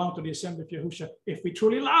 those who belong to the assembly of Yahusha, if we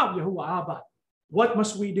truly love Yahuwah Abba, what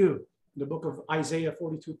must we do? In the book of Isaiah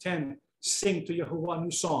 42:10, sing to Yahuwah a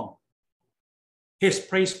new song, his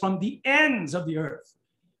praise from the ends of the earth.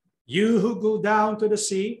 You who go down to the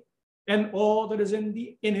sea, and all that is in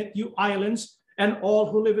it, you islands, and all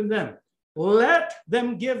who live in them. Let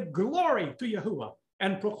them give glory to Yahuwah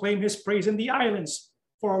and proclaim his praise in the islands.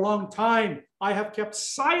 For a long time, I have kept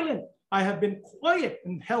silent. I have been quiet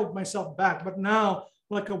and held myself back. But now,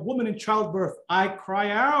 like a woman in childbirth, I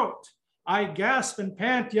cry out. I gasp and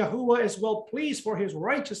pant. Yahuwah is well pleased for his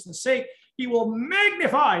righteousness' sake. He will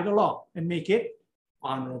magnify the law and make it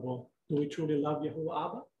honorable. Do we truly love Yahuwah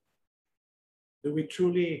Abba? Do we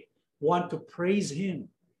truly want to praise him?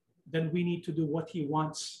 Then we need to do what he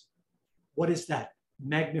wants. What is that?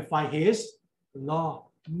 Magnify his law.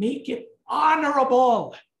 Make it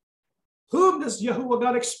honorable. Whom does Yahuwah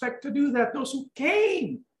God expect to do that? Those who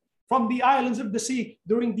came from the islands of the sea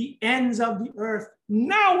during the ends of the earth.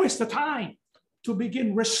 Now is the time to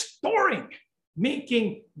begin restoring,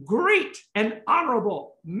 making great and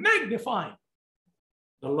honorable, magnifying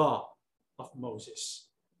the law of Moses.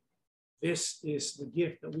 This is the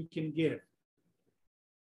gift that we can give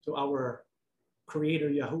to our Creator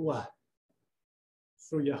Yahuwah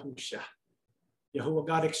through Yahusha. Yahuwah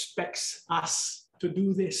God expects us to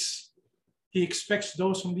do this. He expects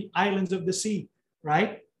those from the islands of the sea,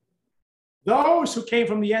 right? Those who came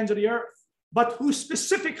from the ends of the earth. But who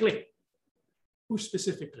specifically? Who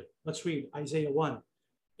specifically? Let's read Isaiah 1,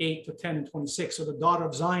 8 to 10 and 26. So the daughter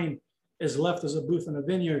of Zion is left as a booth in a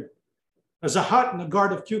vineyard, as a hut and a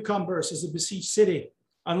guard of cucumbers, as a besieged city.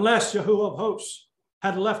 Unless Yahuwah of hosts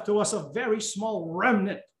had left to us a very small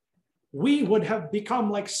remnant, we would have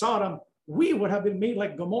become like Sodom. We would have been made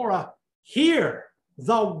like Gomorrah. Hear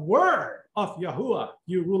the word of Yahuwah,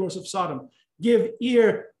 you rulers of Sodom. Give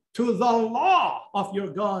ear to the law of your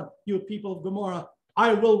God, you people of Gomorrah.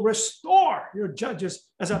 I will restore your judges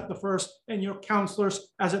as at the first, and your counselors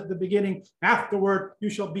as at the beginning. Afterward, you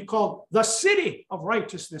shall be called the city of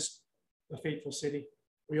righteousness, the faithful city.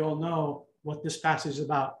 We all know what this passage is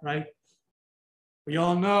about, right? We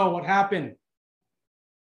all know what happened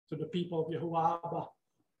to the people of Yahuwah Abba,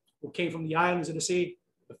 who came from the islands of the sea,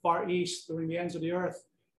 the far east, during the ends of the earth.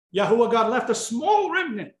 Yahuwah God left a small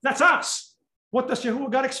remnant. That's us. What does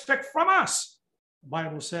Yahuwah God expect from us? The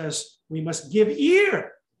Bible says we must give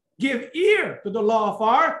ear to the law of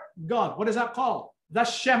our God. What is that called? The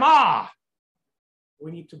Shema.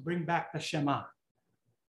 We need to bring back the Shema.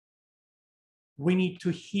 We need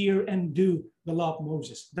to hear and do the law of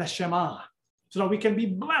Moses, the Shema, so that we can be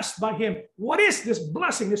blessed by him. What is this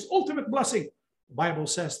blessing, this ultimate blessing? The Bible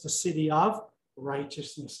says the city of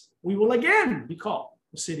righteousness. We will again be called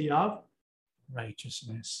the city of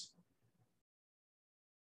righteousness.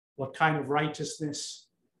 What kind of righteousness?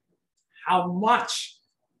 How much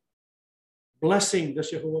blessing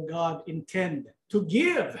does Yahuwah God intend to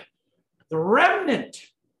give the remnant?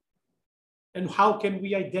 And how can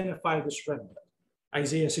we identify this remnant?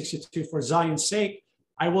 Isaiah 62, for Zion's sake,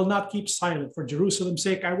 I will not keep silent. For Jerusalem's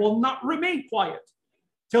sake, I will not remain quiet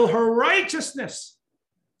till her righteousness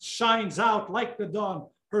shines out like the dawn,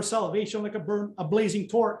 her salvation like a blazing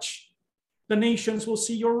torch. The nations will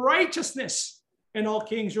see your righteousness, and all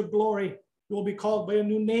kings your glory. You will be called by a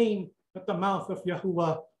new name that the mouth of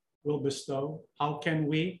Yahuwah will bestow. How can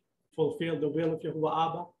we fulfill the will of Yahuwah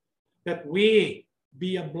Abba? That we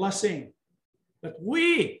be a blessing, that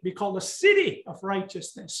we be called a city of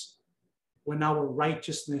righteousness, when our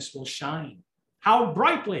righteousness will shine. How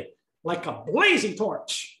brightly? Like a blazing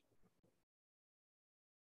torch.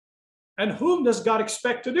 And whom does God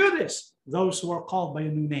expect to do this? Those who are called by a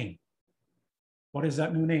new name. What is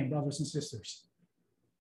that new name, brothers and sisters?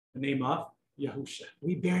 The name of Yahusha.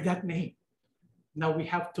 We bear that name. Now we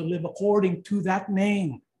have to live according to that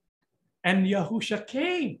name. And Yahusha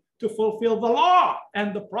came to fulfill the law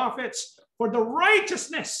and the prophets for the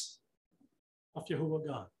righteousness of Yahuwah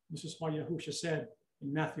God. This is why Yahusha said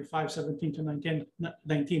in Matthew 5:17 to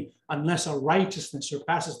 19, unless our righteousness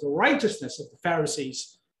surpasses the righteousness of the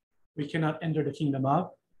Pharisees, we cannot enter the kingdom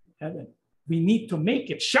of heaven. We need to make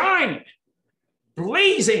it shine,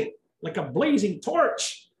 blazing like a blazing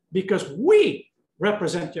torch, because we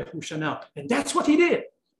represent Yahusha now. And that's what he did.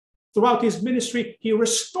 Throughout his ministry, he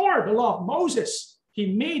restored the law of Moses. He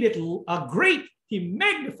made it great. He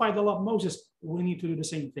magnified the law of Moses. We need to do the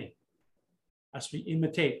same thing as we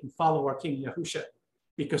imitate and follow our King Yahusha,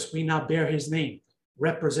 because we now bear his name,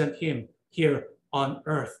 represent him here on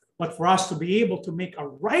earth. But for us to be able to make our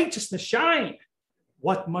righteousness shine,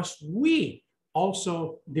 what must we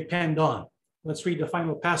also depend on? Let's read the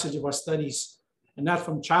final passage of our studies, and that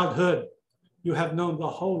from childhood. You have known the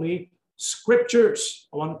Holy Scriptures.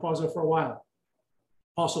 I want to pause there for a while.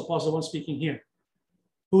 Apostle Paul is the one speaking here.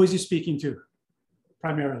 Who is he speaking to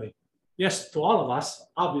primarily? Yes, to all of us,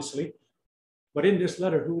 obviously. But in this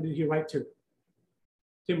letter, who did he write to?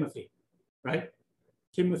 Timothy, right?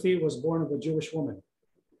 Timothy was born of a Jewish woman.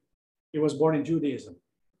 He was born in Judaism.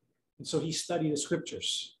 And so he studied the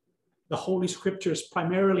scriptures, the Holy Scriptures,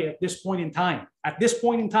 primarily at this point in time. At this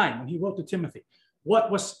point in time, when he wrote to Timothy,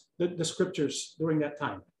 what was the scriptures during that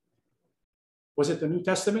time? Was it the New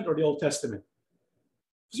Testament or the Old Testament?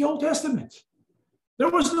 It was the Old Testament. There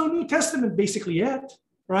was no New Testament basically yet,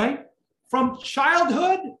 right? From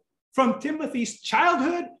childhood, from Timothy's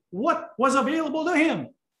childhood, what was available to him?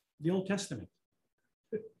 The Old Testament.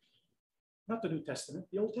 Not the New Testament,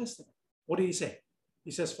 the Old Testament. What did he say?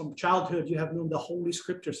 He says, from childhood, you have known the Holy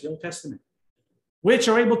Scriptures, the Old Testament, which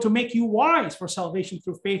are able to make you wise for salvation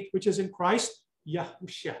through faith, which is in Christ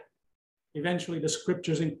Yahusha. Eventually, the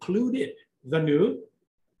scriptures included the New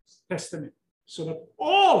Testament, so that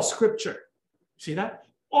all scripture, see that?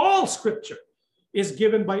 All scripture is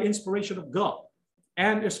given by inspiration of God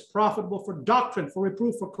and is profitable for doctrine, for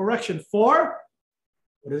reproof, for correction, for,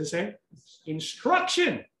 what does it say?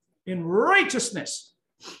 Instruction in righteousness,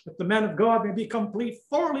 that the man of God may be complete,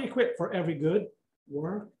 thoroughly equipped for every good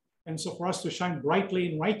work. And so for us to shine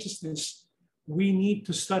brightly in righteousness, we need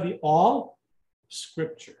to study all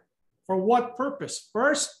scripture. For what purpose?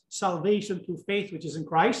 First, salvation through faith, which is in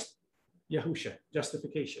Christ, Yahusha,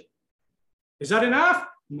 justification. Is that enough?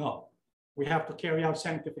 No. We have to carry out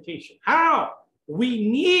sanctification. How? We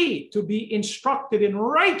need to be instructed in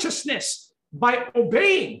righteousness by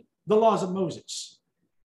obeying the laws of Moses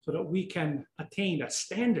so that we can attain that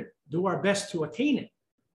standard, do our best to attain it.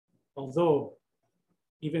 Although,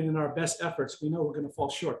 even in our best efforts, we know we're going to fall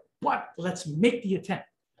short. But let's make the attempt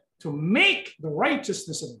to make the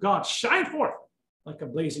righteousness of God shine forth like a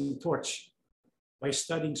blazing torch by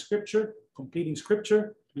studying Scripture, completing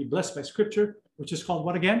Scripture, be blessed by Scripture, which is called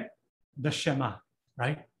what again? The Shema,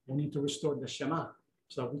 right? We need to restore the Shema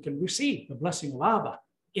so that we can receive the blessing of Abba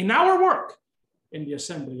in our work in the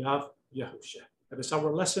assembly of Yahusha. That is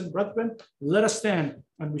our lesson, brethren. Let us stand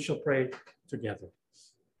and we shall pray together.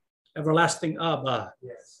 Everlasting Abba,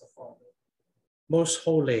 Yes, Father. most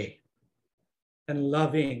holy and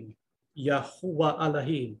loving Yahuwah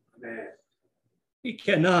Elohim, Amen. we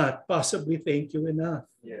cannot possibly thank you enough.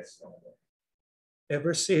 Yes, Father.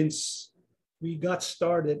 Ever since we got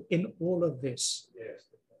started in all of this, Yes.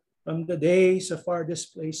 from the days of our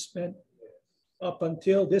displacement up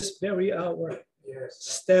until this very hour, Yes.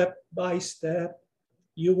 step by step,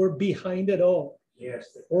 you were behind it all,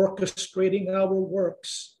 Yes. orchestrating our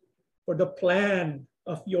works for the plan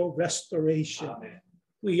of your restoration. Amen.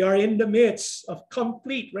 We are in the midst of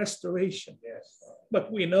complete restoration, Yes, Father.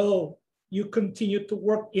 but we know you continue to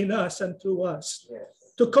work in us and through us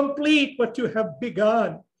Yes. to complete what you have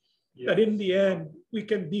begun, that Yes. in the end we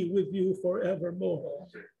can be with you forevermore.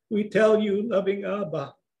 We tell you, loving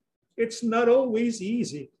Abba, it's not always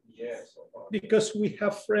easy Yes, Father. because we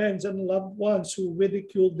have friends and loved ones who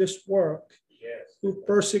ridicule this work, Yes. who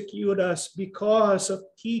persecute us because of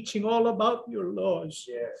teaching all about your laws.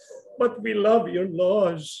 Yes, But we love your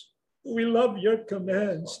laws. We love your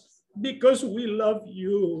commands because we love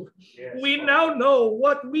you. Yes, We Father. now know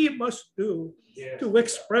what we must do Yes, to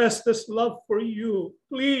express this love for you.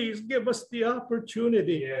 Please give us the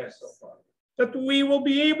opportunity Yes, Father. that we will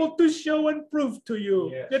be able to show and prove to you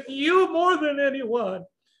Yes. that you, more than anyone,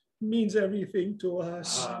 means everything to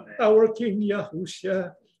us. Amen. Our King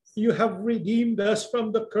Yahusha, you have redeemed us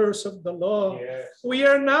from the curse of the law. Yes. We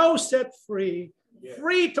are now set free, Yes.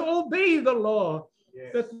 free to obey the law,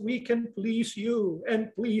 Yes. that we can please you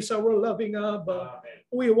and please our loving Abba. Amen.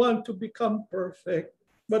 We want to become perfect,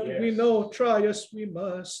 but we Yes. know, try as we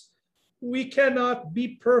must, we cannot be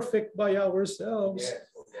perfect by ourselves. Yes,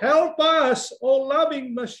 Father. Help us, O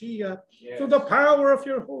loving Mashiach, Yes. through the power of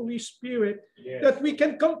your Holy Spirit, Yes. that we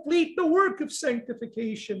can complete the work of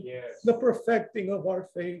sanctification, Yes. the perfecting of our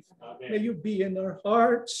faith. May Amen. you be in our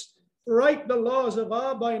hearts, write the laws of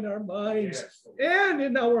Abba in our minds Yes, Father. and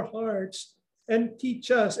in our hearts, and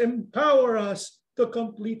teach us, empower us to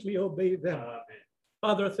completely obey them. Amen.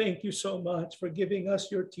 Father, thank you so much for giving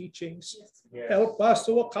us your teachings. Yes. Help us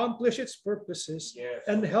to accomplish its purposes, Yes.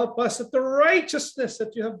 and help us that the righteousness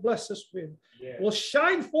that you have blessed us with Yes. will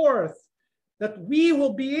shine forth, that we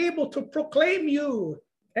will be able to proclaim you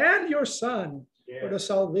and your Son for the Yes.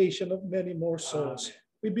 salvation of many more souls. Amen.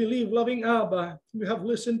 We believe, loving Abba, you have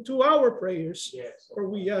listened to our prayers, Yes. for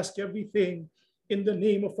we ask everything in the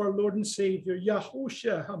name of our Lord and Savior,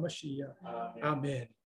 Yahushua HaMashiach. Amen. Amen.